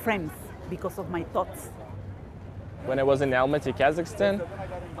friends because of my thoughts. When I was in Almaty, Kazakhstan,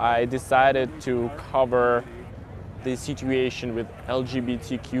 I decided to cover the situation with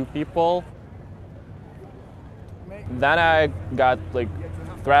LGBTQ people. Then I got like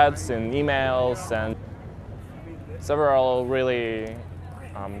threats and emails and several really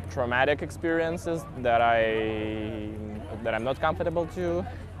traumatic experiences that I'm not comfortable to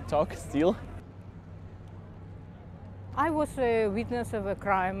talk still. I was a witness of a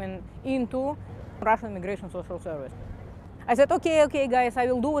crime into Russian Immigration Social Service. I said, okay, guys, I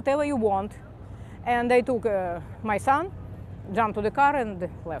will do whatever you want. And they took my son, jumped to the car, and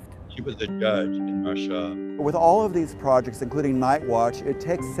left. She was a judge in Russia. With all of these projects, including Night Watch, it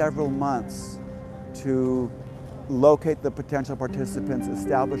takes several months to locate the potential participants,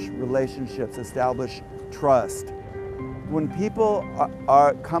 establish relationships, establish trust. When people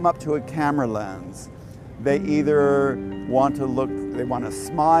come up to a camera lens, they either want to look, they want to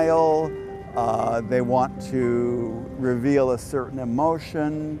smile, they want to reveal a certain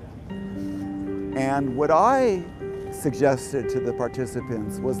emotion. And what I suggested to the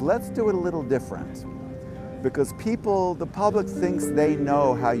participants was, let's do it a little different. Because the public thinks they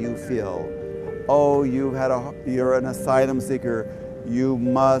know how you feel. Oh, you're an asylum seeker, you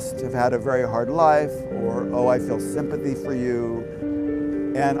must have had a very hard life, or oh, I feel sympathy for you.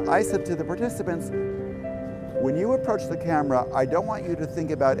 And I said to the participants, When you approach the camera, I don't want you to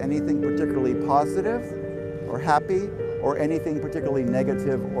think about anything particularly positive or happy or anything particularly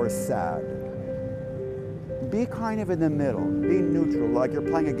negative or sad. Be kind of in the middle, be neutral, like you're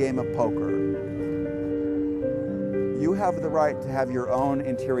playing a game of poker. You have the right to have your own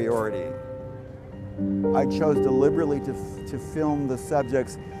interiority. I chose deliberately to film the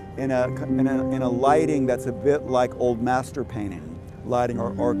subjects in a lighting that's a bit like old master painting lighting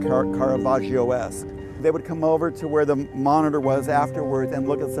or Caravaggio-esque. They would come over to where the monitor was afterwards and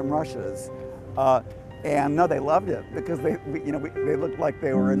look at some rushes. And no, they loved it because they looked like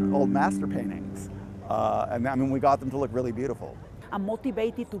they were in old master paintings. And I mean, we got them to look really beautiful. I'm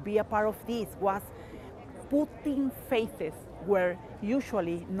motivated to be a part of this was putting faces where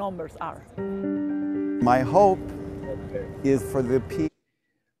usually numbers are. My hope is for the people.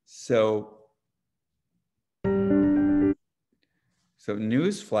 So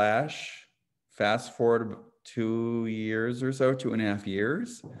news flash, fast forward 2 years or so, 2.5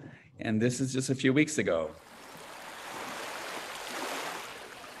 years, and this is just a few weeks ago.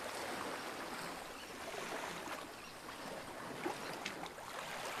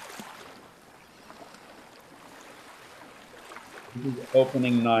 This is the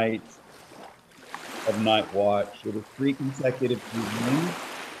opening night of Night Watch. It was 3 consecutive evenings.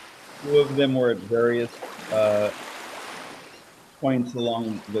 2 of them were at various points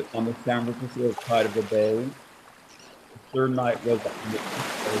along on the San Francisco side of the bay. The 3rd night was on the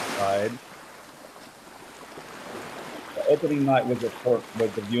East Coast side. The opening night was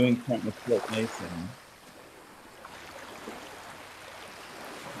the viewing point with Fort Mason.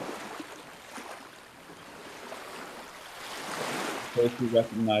 First, we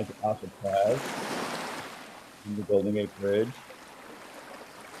recognize Alcatraz and the Golden Gate Bridge.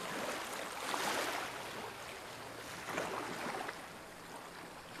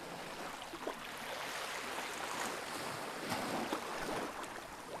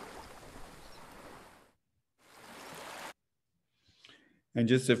 And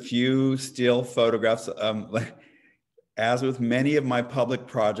just a few still photographs. As with many of my public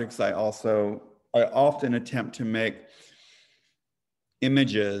projects, I often attempt to make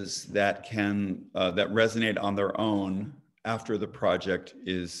images that that resonate on their own after the project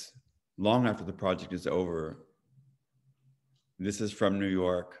is, long after the project is over. This is from New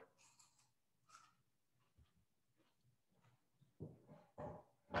York.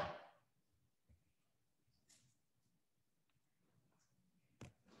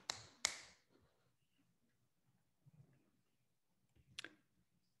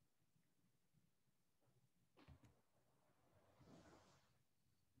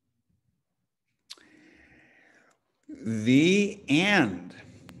 The end.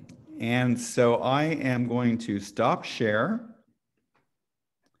 And so I am going to stop share.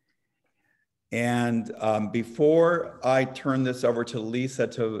 And before I turn this over to Lisa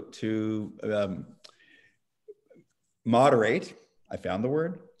to moderate, I found the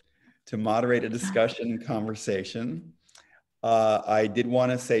word, to moderate a discussion and conversation, I did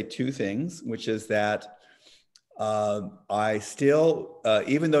want to say 2 things, which is that I still,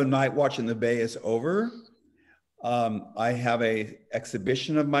 even though Night Watch in the Bay is over, I have an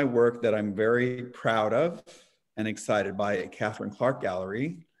exhibition of my work that I'm very proud of and excited by at Catherine Clark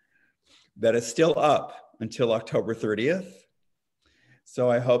Gallery that is still up until October 30th. So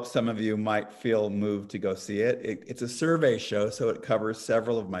I hope some of you might feel moved to go see it. It's a survey show, so it covers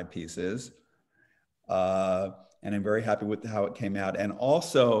several of my pieces. And I'm very happy with how it came out. And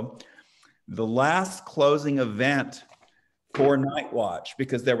also the last closing event for Night Watch,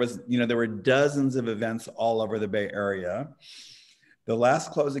 because there were dozens of events all over the Bay Area. The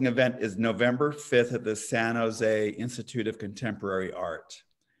last closing event is November 5th at the San Jose Institute of Contemporary Art.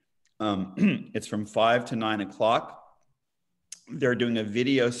 It's from 5 to 9 o'clock. They're doing a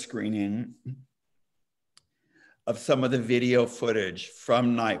video screening of some of the video footage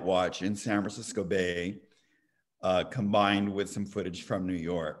from Night Watch in San Francisco Bay, combined with some footage from New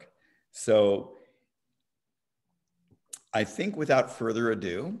York. So I think without further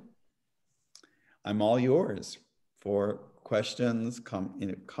ado, I'm all yours for questions,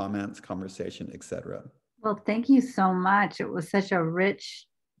 comments, conversation, etc. Well, thank you so much. It was such a rich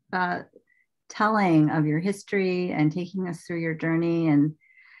telling of your history and taking us through your journey. And,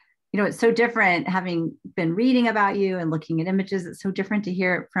 it's so different having been reading about you and looking at images. It's so different to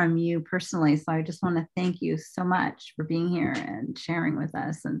hear it from you personally. So I just want to thank you so much for being here and sharing with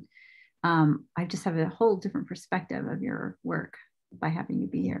us. And I just have a whole different perspective of your work by having you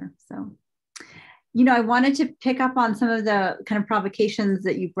be here. So, I wanted to pick up on some of the kind of provocations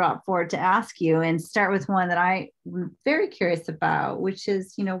that you brought forward to ask you and start with one that I'm very curious about, which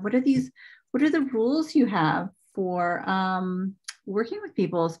is, what are these what are the rules you have for working with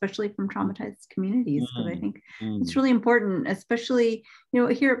people, especially from traumatized communities? Because I think it's really important, especially, you know,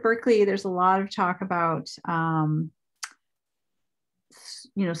 here at Berkeley, there's a lot of talk about,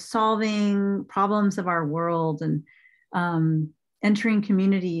 you know, solving problems of our world and entering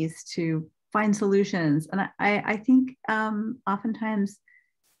communities to find solutions. And I think oftentimes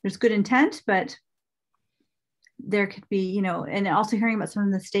there's good intent, but there could be, you know, and also hearing about some of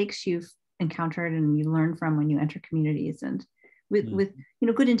the mistakes you've encountered and you learn from when you enter communities, and with you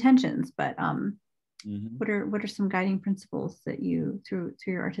know, good intentions, but what are some guiding principles that you through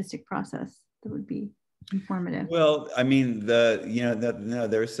your artistic process that would be informative? Well, I mean,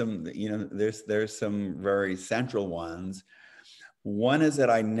 there's some, you know, there's some very central ones. One is that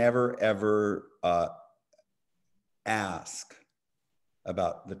I never ever ask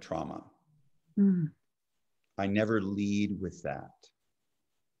about the trauma. I never lead with that.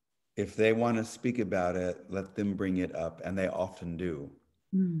 If they want to speak about it, let them bring it up, and they often do.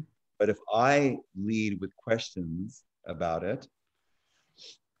 But if I lead with questions about it,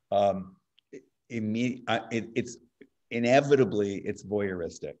 it's inevitably, it's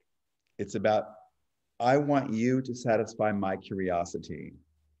voyeuristic. It's about, I want you to satisfy my curiosity.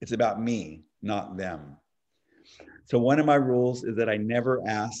 It's about me, not them. So one of my rules is that I never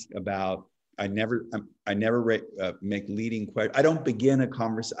ask about, I never make leading questions. I don't begin a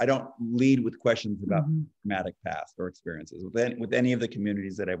conversation. I don't lead with questions about traumatic past or experiences with any of the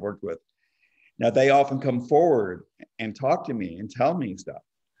communities that I've worked with. Now, they often come forward and talk to me and tell me stuff,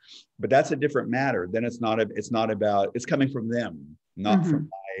 but that's a different matter. Then it's coming from them, not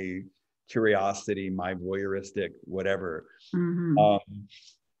from my curiosity, my voyeuristic, whatever.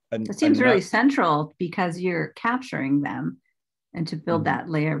 It seems really central because you're capturing them, and to build that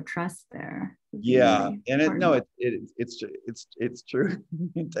layer of trust there. Yeah, really, and it's true.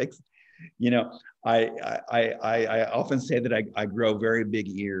 It takes, you know, I often say that I grow very big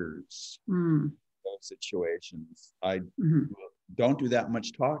ears in those situations. I don't do that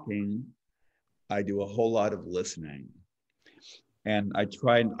much talking. I do a whole lot of listening, and I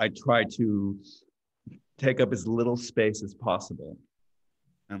try to take up as little space as possible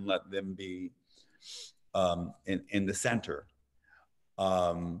and let them be in the center.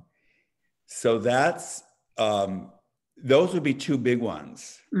 So that's, those would be two big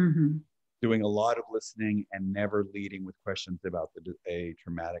ones. Doing a lot of listening and never leading with questions about a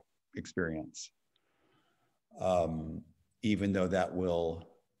traumatic experience. Even though that will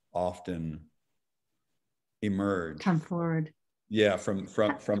often emerge. Come forward. Yeah, from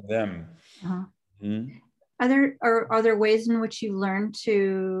them. Are there ways in which you learn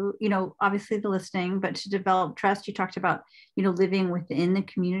to, you know, obviously the listening, but to develop trust? You talked about, you know, living within the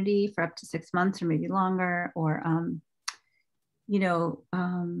community for up to 6 months or maybe longer, or, you know,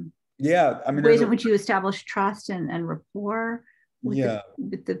 yeah, I mean, ways in which you establish trust and rapport with, yeah,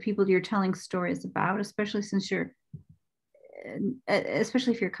 with the people you're telling stories about, especially since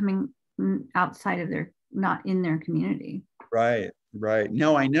especially if you're coming outside of not in their community. Right.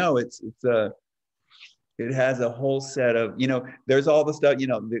 No, I know it has a whole set of, you know, there's all the stuff, you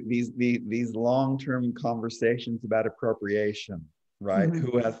know, these long-term conversations about appropriation, right?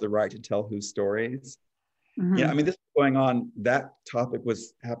 Who has the right to tell whose stories? Yeah, I mean, this was going on, that topic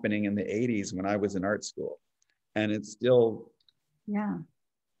was happening in the 80s when I was in art school, and it's still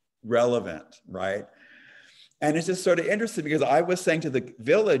relevant, right? And it's just sort of interesting because I was saying to the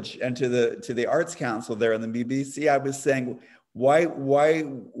village and to the Arts Council there in the BBC, I was saying, why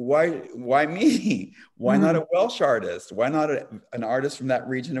me? Why not a Welsh artist? Why not an artist from that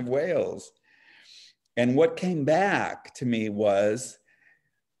region of Wales? And what came back to me was,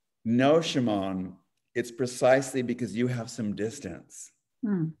 no, Shimon, it's precisely because you have some distance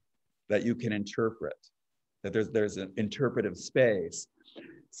that you can interpret, that there's an interpretive space.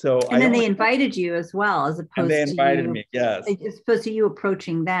 So and then they invited you as well, as opposed they invited to me, yes. As opposed to you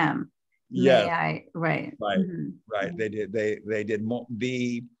approaching them. Yeah, right. They did more.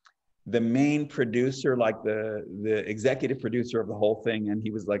 The main producer, like the executive producer of the whole thing, and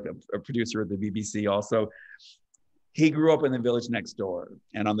he was like a producer of the BBC also. He grew up in the village next door,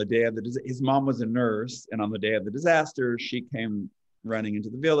 and on the day of his mom was a nurse, and on the day of the disaster, she came running into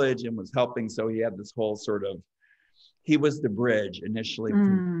the village and was helping. So he had this whole sort of, he was the bridge initially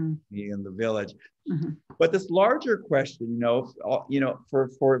between me and the village. But this larger question, you know,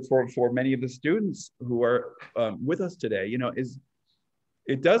 for many of the students who are with us today, you know,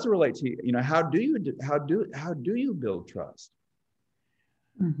 it does relate to, you know, how do you build trust?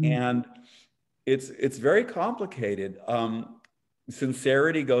 And it's very complicated.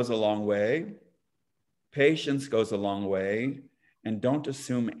 Sincerity goes a long way. Patience goes a long way. And don't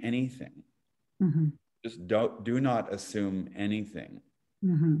assume anything. Mm-hmm. Just do not assume anything.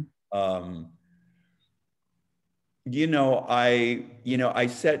 Mm-hmm.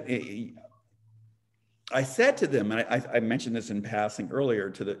 I said to them, and I mentioned this in passing earlier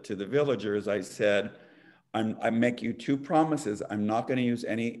to the villagers. I said, I make you two promises. I'm not going to use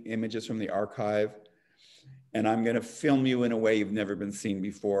any images from the archive, and I'm going to film you in a way you've never been seen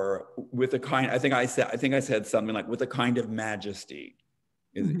before, with a kind. I think I said something like with a kind of majesty,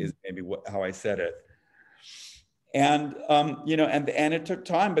 is maybe how I said it. And and it took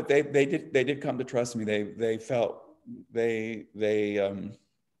time, but they did come to trust me. They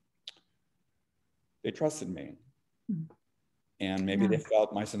trusted me, and maybe they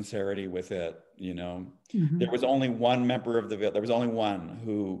felt my sincerity with it. There was only one member of the village. There was only one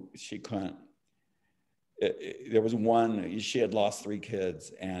who she couldn't. There was one. She had lost 3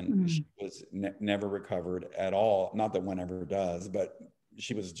 kids, and she was never recovered at all. Not that one ever does, but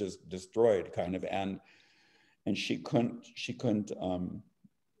she was just destroyed, kind of, and she couldn't. She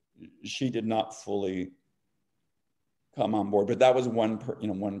did not fully come on board, but that was one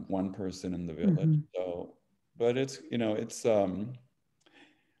person in the village. So, but it's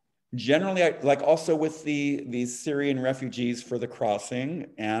generally, like also with the Syrian refugees for the crossing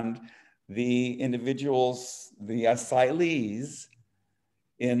and the individuals, the asylees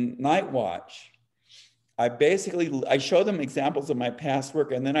in Night Watch, I show them examples of my past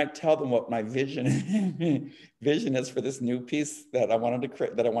work, and then I tell them what my vision is for this new piece that I want to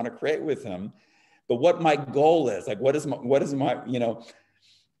create with him. But what my goal is, like, what is my what is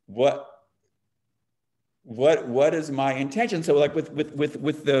my intention? So, like with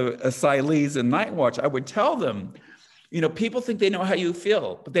the asylees and Night Watch, I would tell them, people think they know how you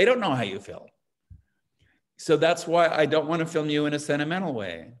feel, but they don't know how you feel. So that's why I don't want to film you in a sentimental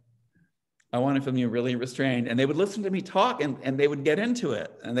way. I want to film you really restrained. And they would listen to me talk, and they would get into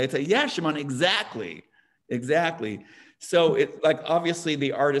it, and they'd say, "Yeah, Shimon, exactly." So it's like, obviously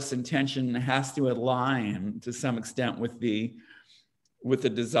the artist's intention has to align to some extent with the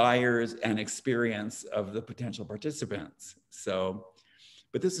desires and experience of the potential participants. So,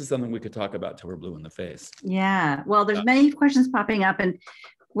 but this is something we could talk about till we're blue in the face. Yeah, well, there's many questions popping up, and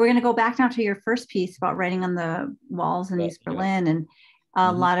we're going to go back now to your first piece about writing on the walls in East Berlin, and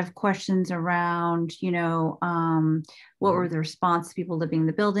a lot of questions around, what were the response to people living in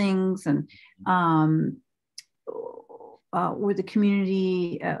the buildings, and with the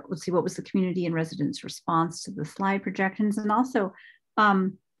community, what was the community and residents' response to the slide projections? And also,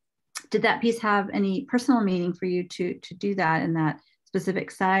 did that piece have any personal meaning for you to do that in that specific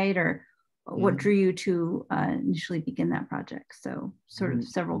site, or what drew you to initially begin that project? So sort of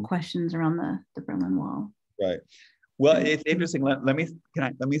several questions around the Berlin Wall. Right. Well, it's interesting. Let me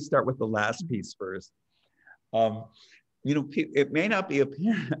start with the last piece first. It may not be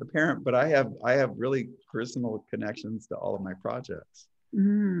apparent, but I have really personal connections to all of my projects.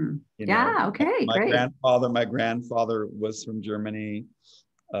 Okay, great. My grandfather was from Germany.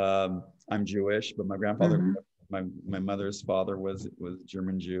 I'm Jewish, but my grandfather, my mother's father was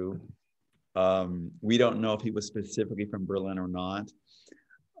German Jew. We don't know if he was specifically from Berlin or not.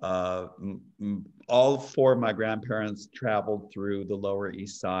 All 4 of my grandparents traveled through the Lower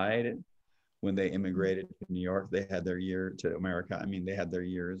East Side. When they immigrated to New York, they had their year to America. I mean, they had their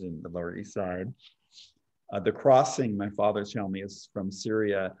years in the Lower East Side. The crossing, my father's family is from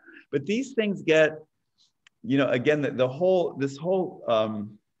Syria. But these things get, again, there's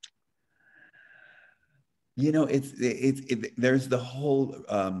the whole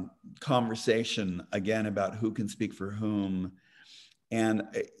conversation again about who can speak for whom. And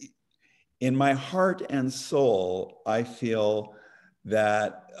in my heart and soul, I feel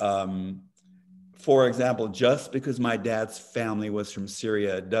that, for example, just because my dad's family was from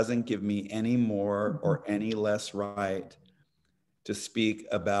Syria doesn't give me any more or any less right to speak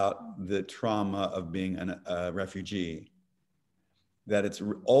about the trauma of being a refugee. That it's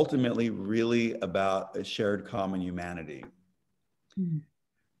ultimately really about a shared common humanity.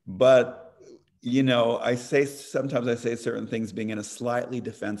 But, sometimes I say certain things being in a slightly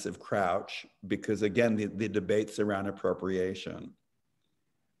defensive crouch, because again, the debates around appropriation.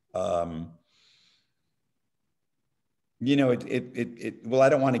 Well, I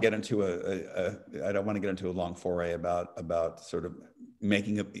don't want to get into a long foray about sort of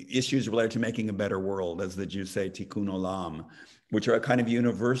making issues related to making a better world, as the Jews say, tikkun olam, which are kind of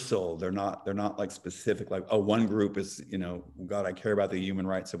universal. They're not like specific, like, oh, one group is, God, I care about the human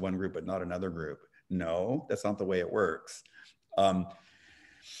rights of one group, but not another group. No, that's not the way it works.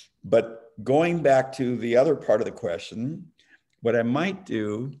 But going back to the other part of the question, what I might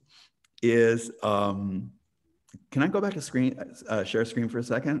do is, can I go back to share screen for a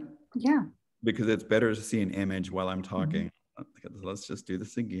second? Yeah. because it's better to see an image while I'm talking. Let's just do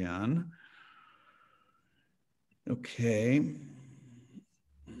this again. Okay.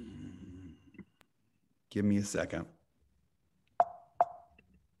 Give me a second.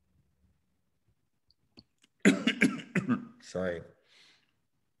 Sorry.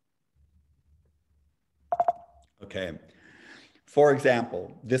 Okay. For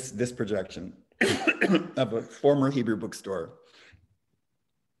example, this projection of a former Hebrew bookstore.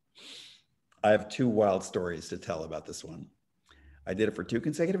 I have two wild stories to tell about this one. I did it for 2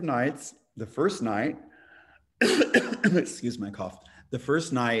 consecutive nights. The first night, excuse my cough. The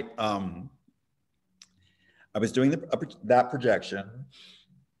first night, I was doing that projection.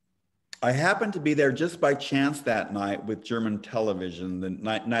 I happened to be there just by chance that night with German television, the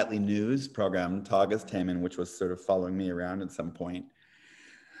nightly news program, Tagesthemen, which was sort of following me around at some point.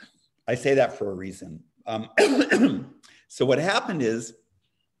 I say that for a reason. So what happened is,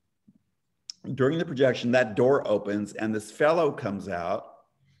 during the projection, that door opens and this fellow comes out.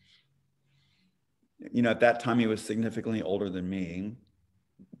 You know, at that time, he was significantly older than me.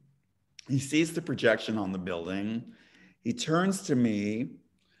 He sees the projection on the building. He turns to me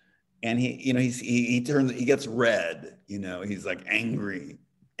and he gets red, you know, he's like angry.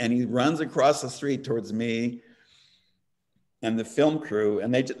 And he runs across the street towards me and the film crew,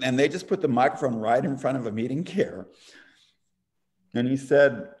 and they just put the microphone right in front of a meeting chair. And he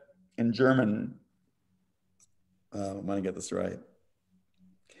said in German, I want to get this right.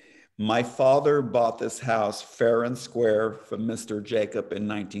 My father bought this house fair and square from Mr. Jacob in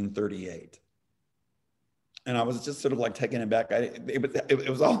 1938. And I was just sort of like taken aback. It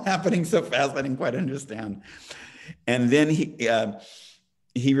was all happening so fast, I didn't quite understand. And then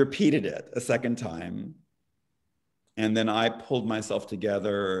he repeated it a second time. And then I pulled myself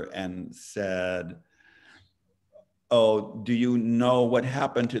together and said, oh, do you know what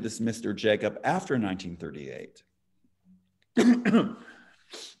happened to this Mr. Jacob after 1938?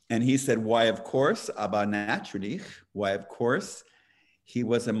 And he said, why, of course, aber natürlich, why, of course, he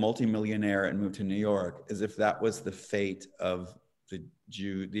was a multimillionaire and moved to New York, as if that was the fate of the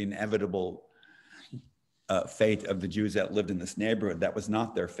the inevitable fate of the Jews that lived in this neighborhood. That was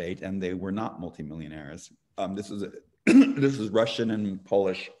not their fate, and they were not multimillionaires. This was Russian and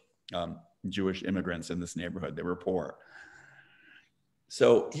Polish Jewish immigrants in this neighborhood. They were poor.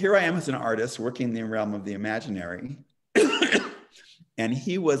 So here I am as an artist working in the realm of the imaginary. And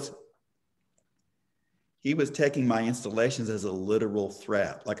he was taking my installations as a literal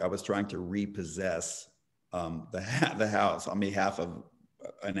threat, like I was trying to repossess the house on behalf of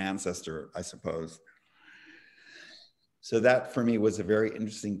an ancestor, I suppose. So that for me was a very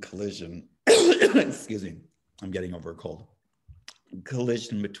interesting collision. Excuse me, I'm getting over a cold.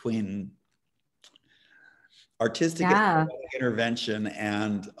 Collision between artistic intervention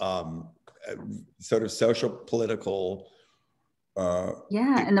and sort of social, political.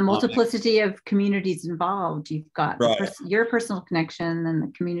 And the multiplicity of communities involved. You've got your personal connection and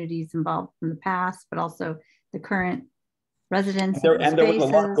the communities involved from the past, but also the current residents. There was a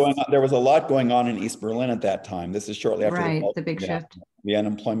lot going on. There was a lot going on in East Berlin at that time. This is shortly after the big shift. The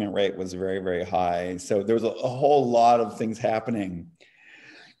unemployment rate was very, very high. So there was a whole lot of things happening.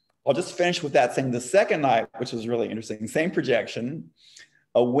 I'll just finish with that saying the second night, which was really interesting, same projection,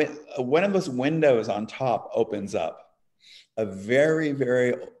 one of those windows on top opens up. A very,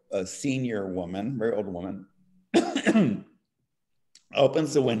 very senior woman, very old woman,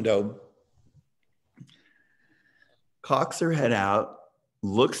 opens the window, cocks her head out,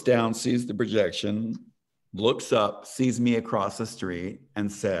 looks down, sees the projection, looks up, sees me across the street, and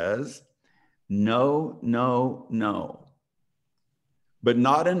says, no, no, no. But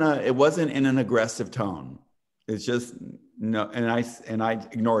not it wasn't in an aggressive tone. It's just no, and I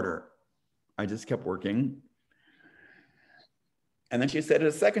ignored her. I just kept working. And then she said it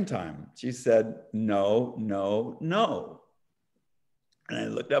a second time. She said, no, no, no. And I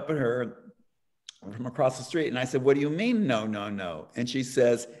looked up at her from across the street and I said, what do you mean, no, no, no? And she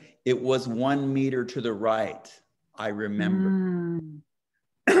says, it was 1 meter to the right. I remember.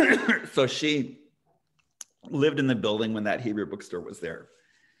 So she lived in the building when that Hebrew bookstore was there.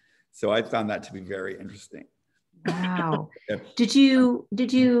 So I found that to be very interesting. Wow. Did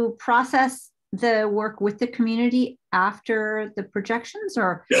you process the work with the community after the projections,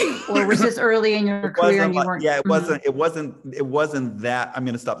 or was this early in your career and you weren't? Yeah, it wasn't that. I'm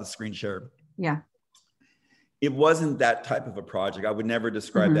going to stop the screen share. Yeah. It wasn't that type of a project. I would never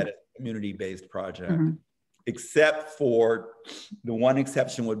describe that as a community-based project, except for the one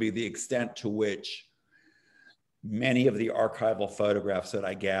exception would be the extent to which many of the archival photographs that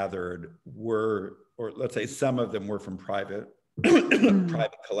I gathered were, or let's say some of them were from private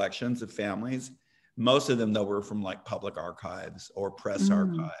private collections of families. Most of them, though, were from like public archives or press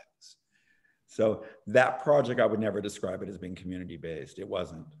archives. So that project, I would never describe it as being community-based. It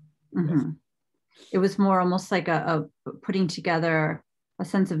wasn't. It was more almost like a putting together a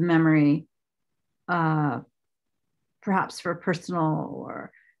sense of memory, perhaps for personal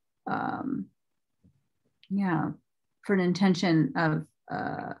or, for an intention of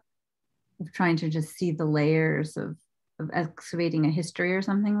trying to just see the layers of excavating a history or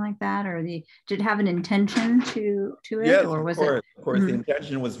something like that, or did it have an intention to it? Yes, or was of course, the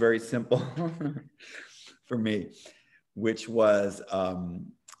intention was very simple for me, which was,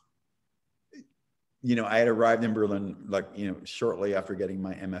 you know, I had arrived in Berlin, like, you know, shortly after getting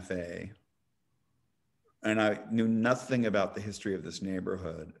my MFA, and I knew nothing about the history of this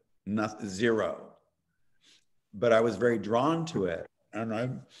neighborhood, zero, but I was very drawn to it, and I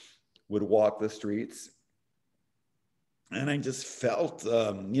would walk the streets. And I just felt,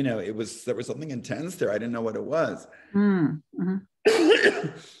 you know, there was something intense there. I didn't know what it was. And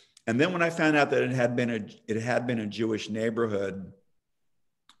then when I found out that it had been a Jewish neighborhood,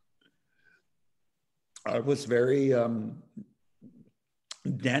 I was very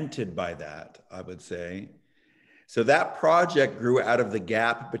dented by that, I would say. So that project grew out of the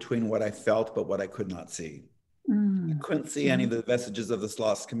gap between what I felt but what I could not see. I couldn't see any of the vestiges of this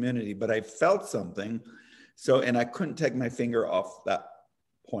lost community, but I felt something. So, and I couldn't take my finger off that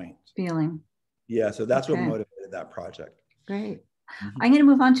point. Feeling. Yeah, so that's what motivated that project. Great. I'm going to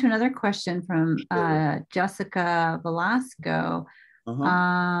move on to another question from Jessica Velasco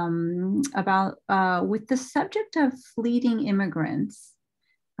about with the subject of fleeting immigrants,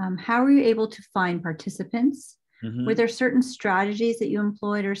 how were you able to find participants? Were there certain strategies that you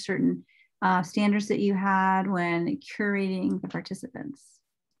employed or certain standards that you had when curating the participants?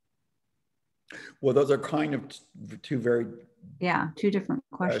 Well, those are kind of two very... two different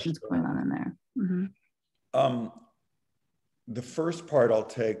questions going on in there. The first part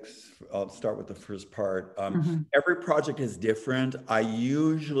I'll start with the first part. Every project is different. I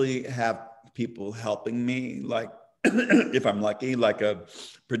usually have people helping me, like, if I'm lucky, like a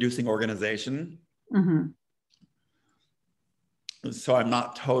producing organization. So I'm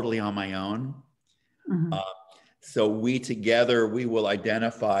not totally on my own. So we together, we will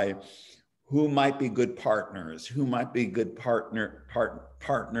identify who might be good partners, who might be good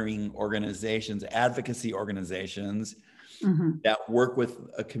partnering organizations, advocacy organizations that work with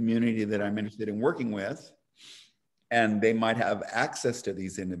a community that I'm interested in working with, and they might have access to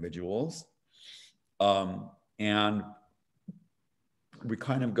these individuals. And we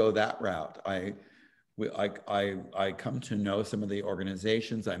kind of go that route. I come to know some of the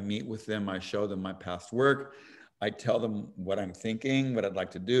organizations, I meet with them, I show them my past work, I tell them what I'm thinking, what I'd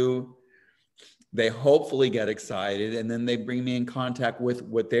like to do. They hopefully get excited, and then they bring me in contact with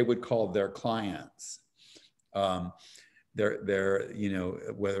what they would call their clients. They're you know,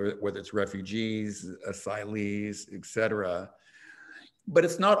 whether it's refugees, asylees, etc. But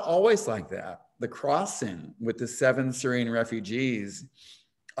it's not always like that. The crossing with the 7 Syrian refugees,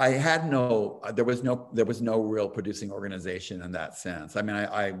 there was no real producing organization in that sense. I mean,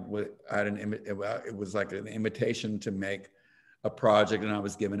 it was like an invitation to make a project, and I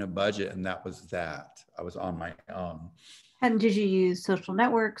was given a budget, and that was that. I was on my own. And did you use social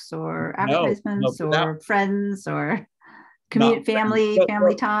networks or advertisements or friends or family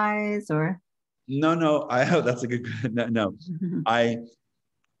ties or? No. That's a good. No.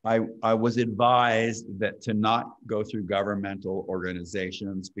 I was advised that to not go through governmental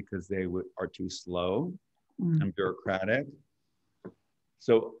organizations because they are too slow and bureaucratic.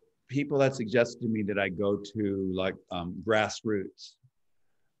 So people had suggested to me that I go to like grassroots,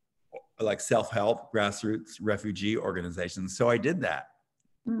 like self-help, grassroots refugee organizations. So I did that.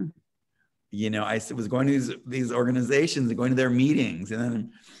 You know, I was going to these organizations and going to their meetings,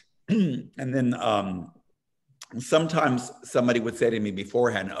 and then sometimes somebody would say to me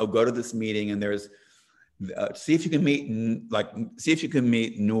beforehand, "Oh, go to this meeting, and there's see if you can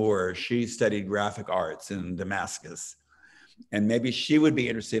meet Noor. She studied graphic arts in Damascus, and maybe she would be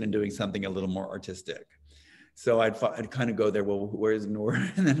interested in doing something a little more artistic." So I'd kind of go there. Well, where's Noor?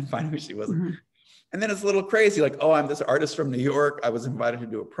 And then find out she wasn't. And then it's a little crazy, like, oh, I'm this artist from New York. I was invited to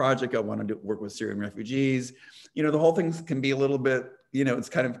do a project. I wanted to work with Syrian refugees. You know, the whole thing can be a little bit, you know,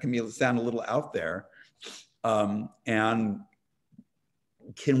 sound a little out there. And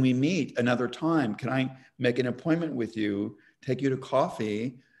can we meet another time? Can I make an appointment with you, take you to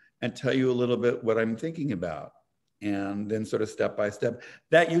coffee, and tell you a little bit what I'm thinking about? And then sort of step by step.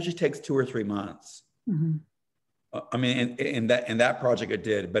 That usually takes 2 or 3 months. I mean, in that project it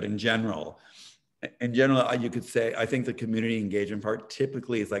did, but in general, In general, you could say, I think the community engagement part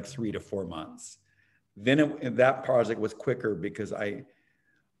typically is like 3 to 4 months. Then that project was quicker because I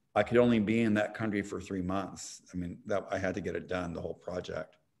could only be in that country for 3 months. I mean, I had to get it done, the whole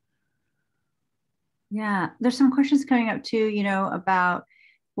project. Yeah, there's some questions coming up too, about,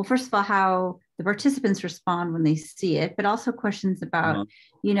 well, first of all, how the participants respond when they see it, but also questions about,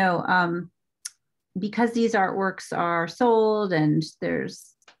 because these artworks are sold and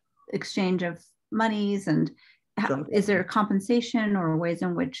there's exchange of monies, and is there a compensation or ways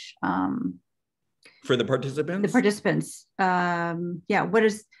in which for the participants? The participants, what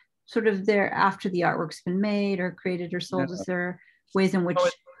is sort of there after the artwork's been made or created or sold? Is there ways in which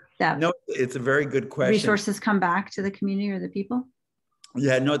it's a very good question. Resources come back to the community or the people?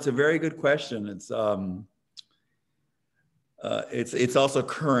 Yeah, no, it's a very good question. It's also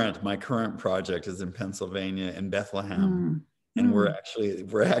current. My current project is in Pennsylvania, in Bethlehem. And we're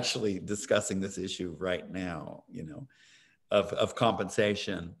actually discussing this issue right now, of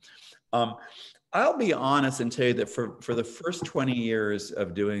compensation. I'll be honest and tell you that for the first 20 years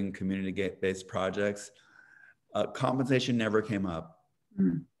of doing community-based projects, compensation never came up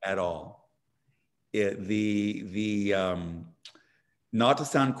at all. Not to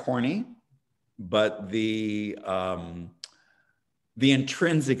sound corny, but the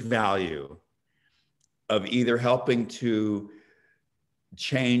intrinsic value of either helping to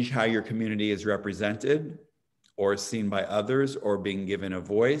change how your community is represented or seen by others, or being given a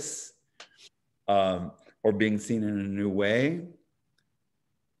voice, or being seen in a new way,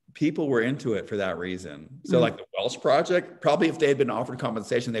 people were into it for that reason. So like the Welsh Project, probably if they had been offered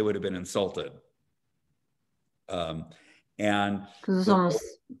compensation, they would have been insulted. And because it's almost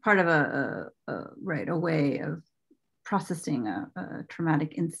part of a way of processing a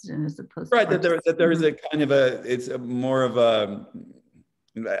traumatic incident as opposed to that there is a kind of it's more of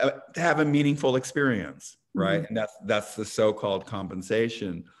to have a meaningful experience, right? And that's the so-called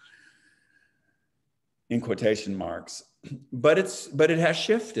compensation, in quotation marks. But it has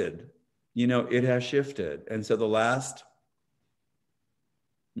shifted, it has shifted. And so the last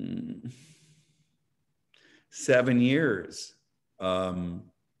 7 years,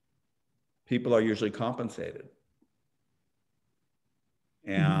 people are usually compensated.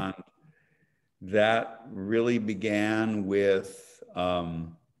 And that really began with,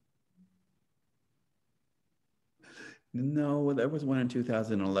 no, there was one in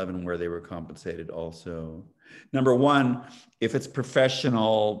 2011 where they were compensated also. Number one, if it's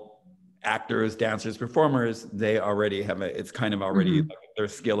professional actors, dancers, performers, they already have it's kind of already like their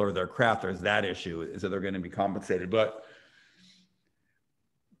skill or their craft. There's that issue, so they're going to be compensated. But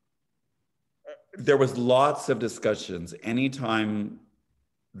there was lots of discussions. Anytime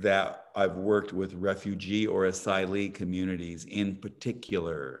that I've worked with refugee or asylee communities in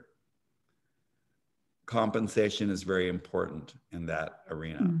particular, compensation is very important in that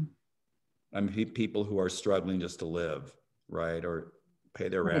arena. I mean, people who are struggling just to live, right, or pay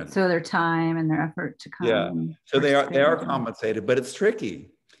their rent. So their time and their effort to come. Yeah, so they are compensated, but it's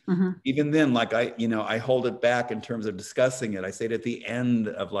tricky. Even then, like I hold it back in terms of discussing it. I say it at the end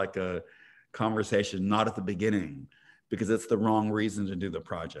of like a conversation, not at the beginning, because it's the wrong reason to do the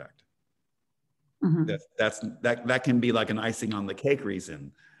project. That can be like an icing on the cake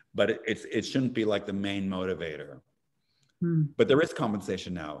reason, but it shouldn't be like the main motivator. But there is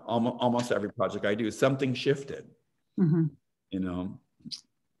compensation now. Almost every project I do, something shifted.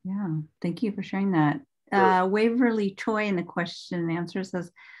 Yeah, thank you for sharing that. Waverly Choi in the question and answer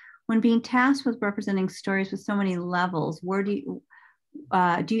says, when being tasked with representing stories with so many levels, where do you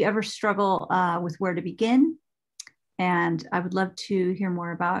ever struggle with where to begin? And I would love to hear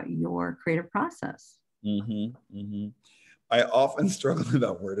more about your creative process. I often struggle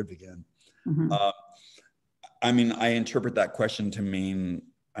about where to begin. I mean, I interpret that question to mean,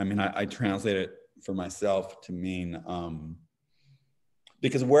 I translate it for myself to mean,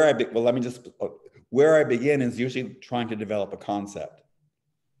 because where I begin is usually trying to develop a concept.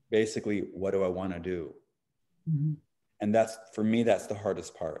 Basically, what do I want to do? And for me, that's the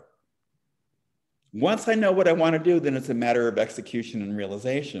hardest part. Once I know what I want to do, then it's a matter of execution and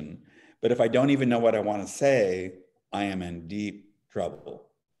realization. But if I don't even know what I want to say, I am in deep trouble.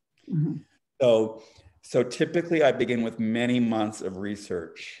 So typically I begin with many months of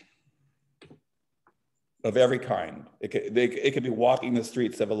research of every kind. It could be walking the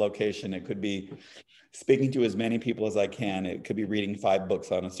streets of a location. It could be speaking to as many people as I can. It could be reading 5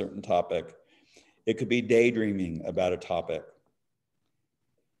 books on a certain topic. It could be daydreaming about a topic.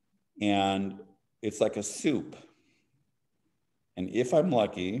 And it's like a soup. And if I'm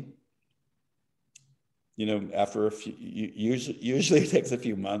lucky, you know, after a few, usually it takes a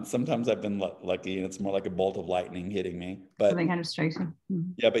few months. Sometimes I've been lucky and it's more like a bolt of lightning hitting me. But something kind of strikes you.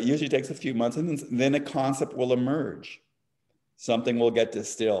 Mm-hmm. Yeah, but usually it takes a few months, and then a concept will emerge. Something will get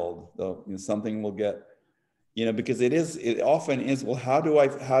distilled. You know, something will get, you know, because it often is, well, how do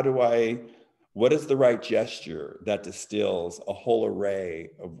I, what is the right gesture that distills a whole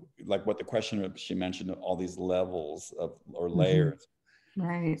array of, like what the question she mentioned, all these levels of, or layers. Mm-hmm.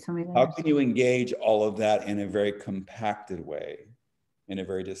 Right, so many layers. How can you engage all of that in a very compacted way, in a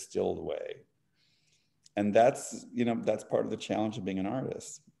very distilled way? And that's, you know, that's part of the challenge of being an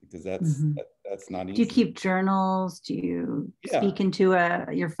artist, because that's not easy. Do you keep journals? Do you speak into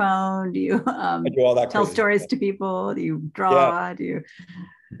your phone? Do you I do all that tell crazy stories stuff. to people? Do you draw? Do you?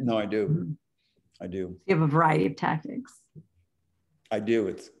 No, I do. I do. You have a variety of tactics. I do.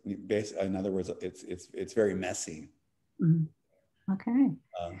 It's basically, in other words, it's very messy. Okay.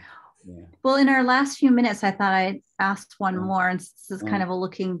 Yeah. Well, in our last few minutes, I thought I'd ask one more, and this is kind of a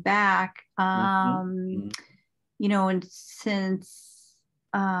looking back. You know, and since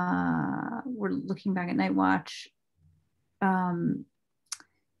we're looking back at Night Watch,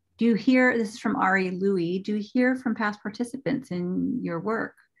 do you hear, this is from Ari Louie, do you hear from past participants in your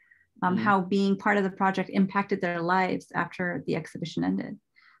work how being part of the project impacted their lives after the exhibition ended?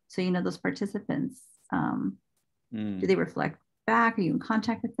 So, you know, those participants, do they reflect back? Are you in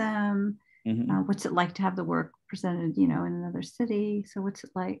contact with them? What's it like to have the work presented, you know, in another city? So what's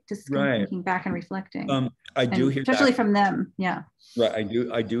it like, just kind of thinking back and reflecting? I do hear especially back from them. Yeah. Right.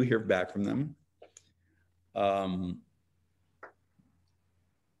 I do hear back from them.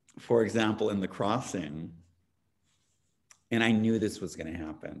 For example, in the crossing, and I knew this was going to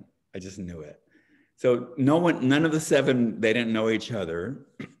happen. I just knew it. So none of the 7, they didn't know each other.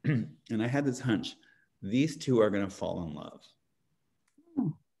 And I had this hunch, these 2 are going to fall in love.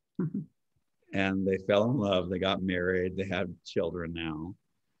 And they fell in love, they got married, they had children now.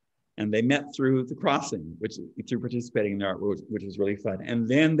 And they met through the crossing, through participating in the art, which was really fun. And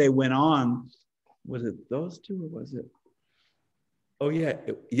then they went on, was it those 2 or was it? Oh yeah,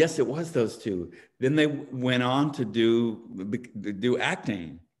 yes, it was those 2. Then they went on to do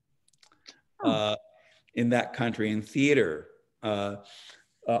acting in that country, in theater, on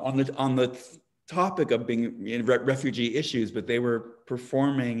the topic of being in refugee issues, but they were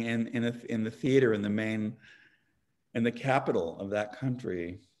performing in the theater in the capital of that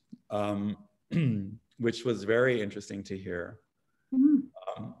country, which was very interesting to hear.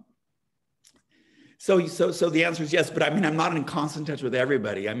 So the answer is yes, but I mean, I'm not in constant touch with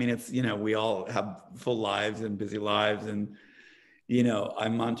everybody. I mean, it's, you know, we all have full lives and busy lives, and, you know,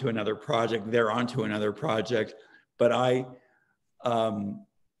 I'm onto another project, they're onto another project, but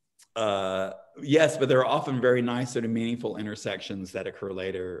yes, but there are often very nice sort of meaningful intersections that occur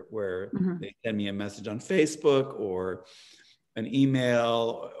later where they send me a message on Facebook or an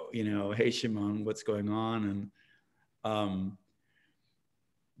email, you know, hey, Shimon, what's going on? And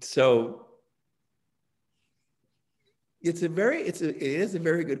so it is a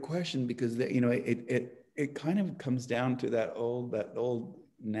very good question, because you know, it kind of comes down to that old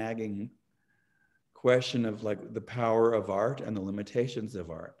nagging question of like the power of art and the limitations of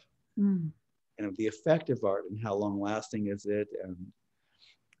art. And of the effect of art, and how long lasting is it,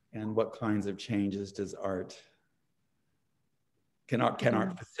 and what kinds of changes does art can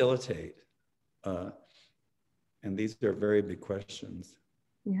art facilitate? And these are very big questions.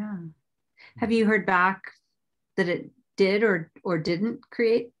 Yeah. Have you heard back that it did or didn't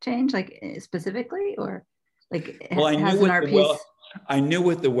create change, like specifically, or like? Well, I knew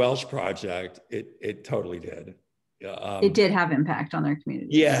with the Welsh project, it totally did. It did have impact on their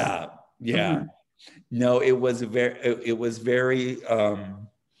community. Yeah. No, it was very.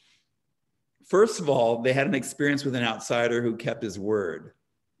 First of all, they had an experience with an outsider who kept his word.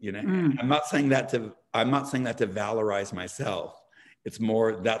 You know, I'm not saying that to valorize myself. It's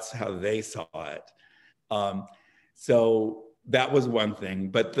more that's how they saw it. So that was one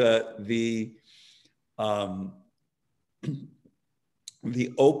thing. But the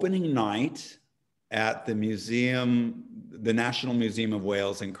opening night at the museum, the National Museum of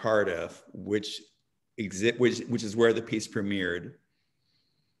Wales in Cardiff, which is where the piece premiered,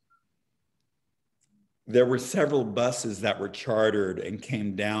 there were several buses that were chartered and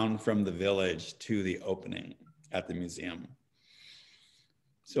came down from the village to the opening at the museum.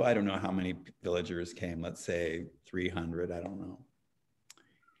 So I don't know how many villagers came, let's say 300, I don't know.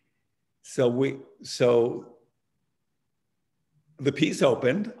 So the piece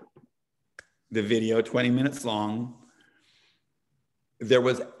opened, the video, 20 minutes long. There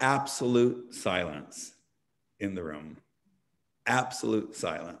was absolute silence in the room, absolute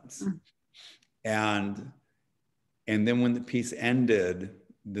silence. And then when the piece ended,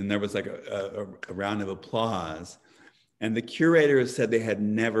 then there was like a round of applause. And the curators said they had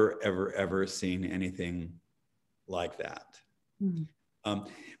never, ever, ever seen anything like that. Mm.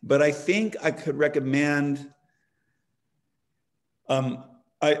 But I think I could recommend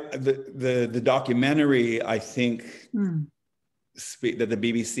the documentary, I think, that the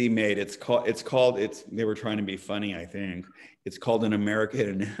BBC made. They were trying to be funny, I think. It's called An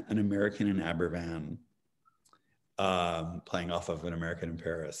American in Aberfan, playing off of An American in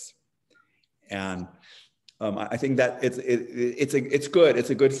Paris. And I think that it's good.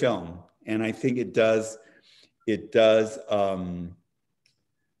 It's a good film, and I think it does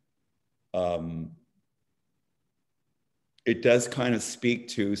kind of speak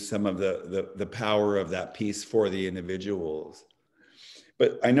to some of the power of that piece for the individuals.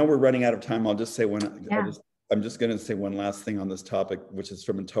 But I know we're running out of time. I'll just say I'm just going to say one last thing on this topic, which is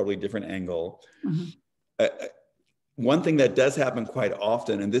from a totally different angle. Mm-hmm. One thing that does happen quite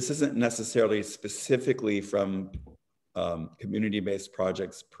often, and this isn't necessarily specifically from community-based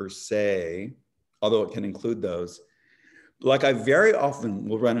projects per se, although it can include those. Like, I very often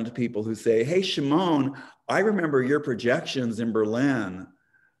will run into people who say, hey, Shimon, I remember your projections in Berlin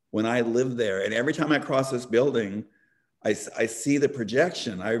when I lived there. And every time I cross this building, I see the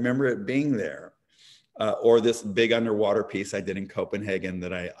projection. I remember it being there. Or this big underwater piece I did in Copenhagen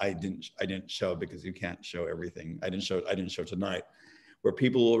that I didn't show because you can't show everything. I didn't show tonight, where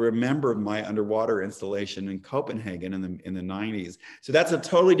people will remember my underwater installation in Copenhagen in the 90s. So that's a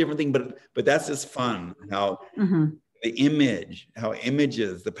totally different thing, but that's just fun, how the image, how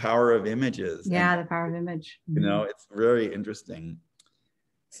images, the power of images. Yeah, the power of image. You know, it's very interesting.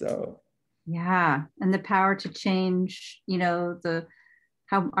 So. Yeah, and the power to change, you know,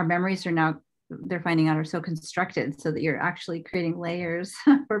 how our memories are now, they're finding out, are so constructed so that you're actually creating layers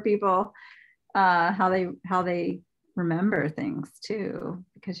for people, how they remember things too,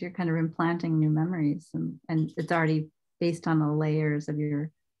 because you're kind of implanting new memories, and it's already based on the layers of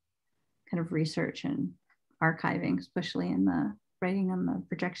your kind of research and archiving, especially in the writing on the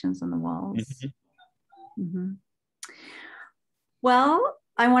projections on the walls. Well,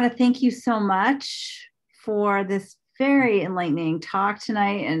 I want to thank you so much for this very enlightening talk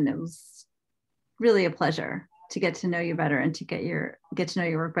tonight, and it was really a pleasure to get to know you better and to get to know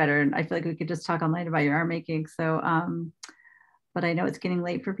your work better. And I feel like we could just talk all night about your art making. So, but I know it's getting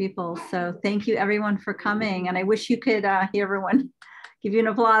late for people. So thank you everyone for coming. And I wish you could hear everyone give you an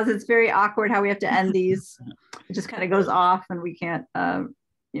applause. It's very awkward how we have to end these. It just kind of goes off and we can't, have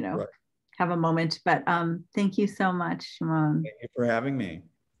a moment. But thank you so much, Shimon. Thank you for having me.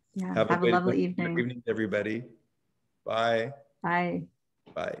 Yeah, have a lovely evening. Good evening, everybody. Bye. Bye.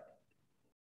 Bye.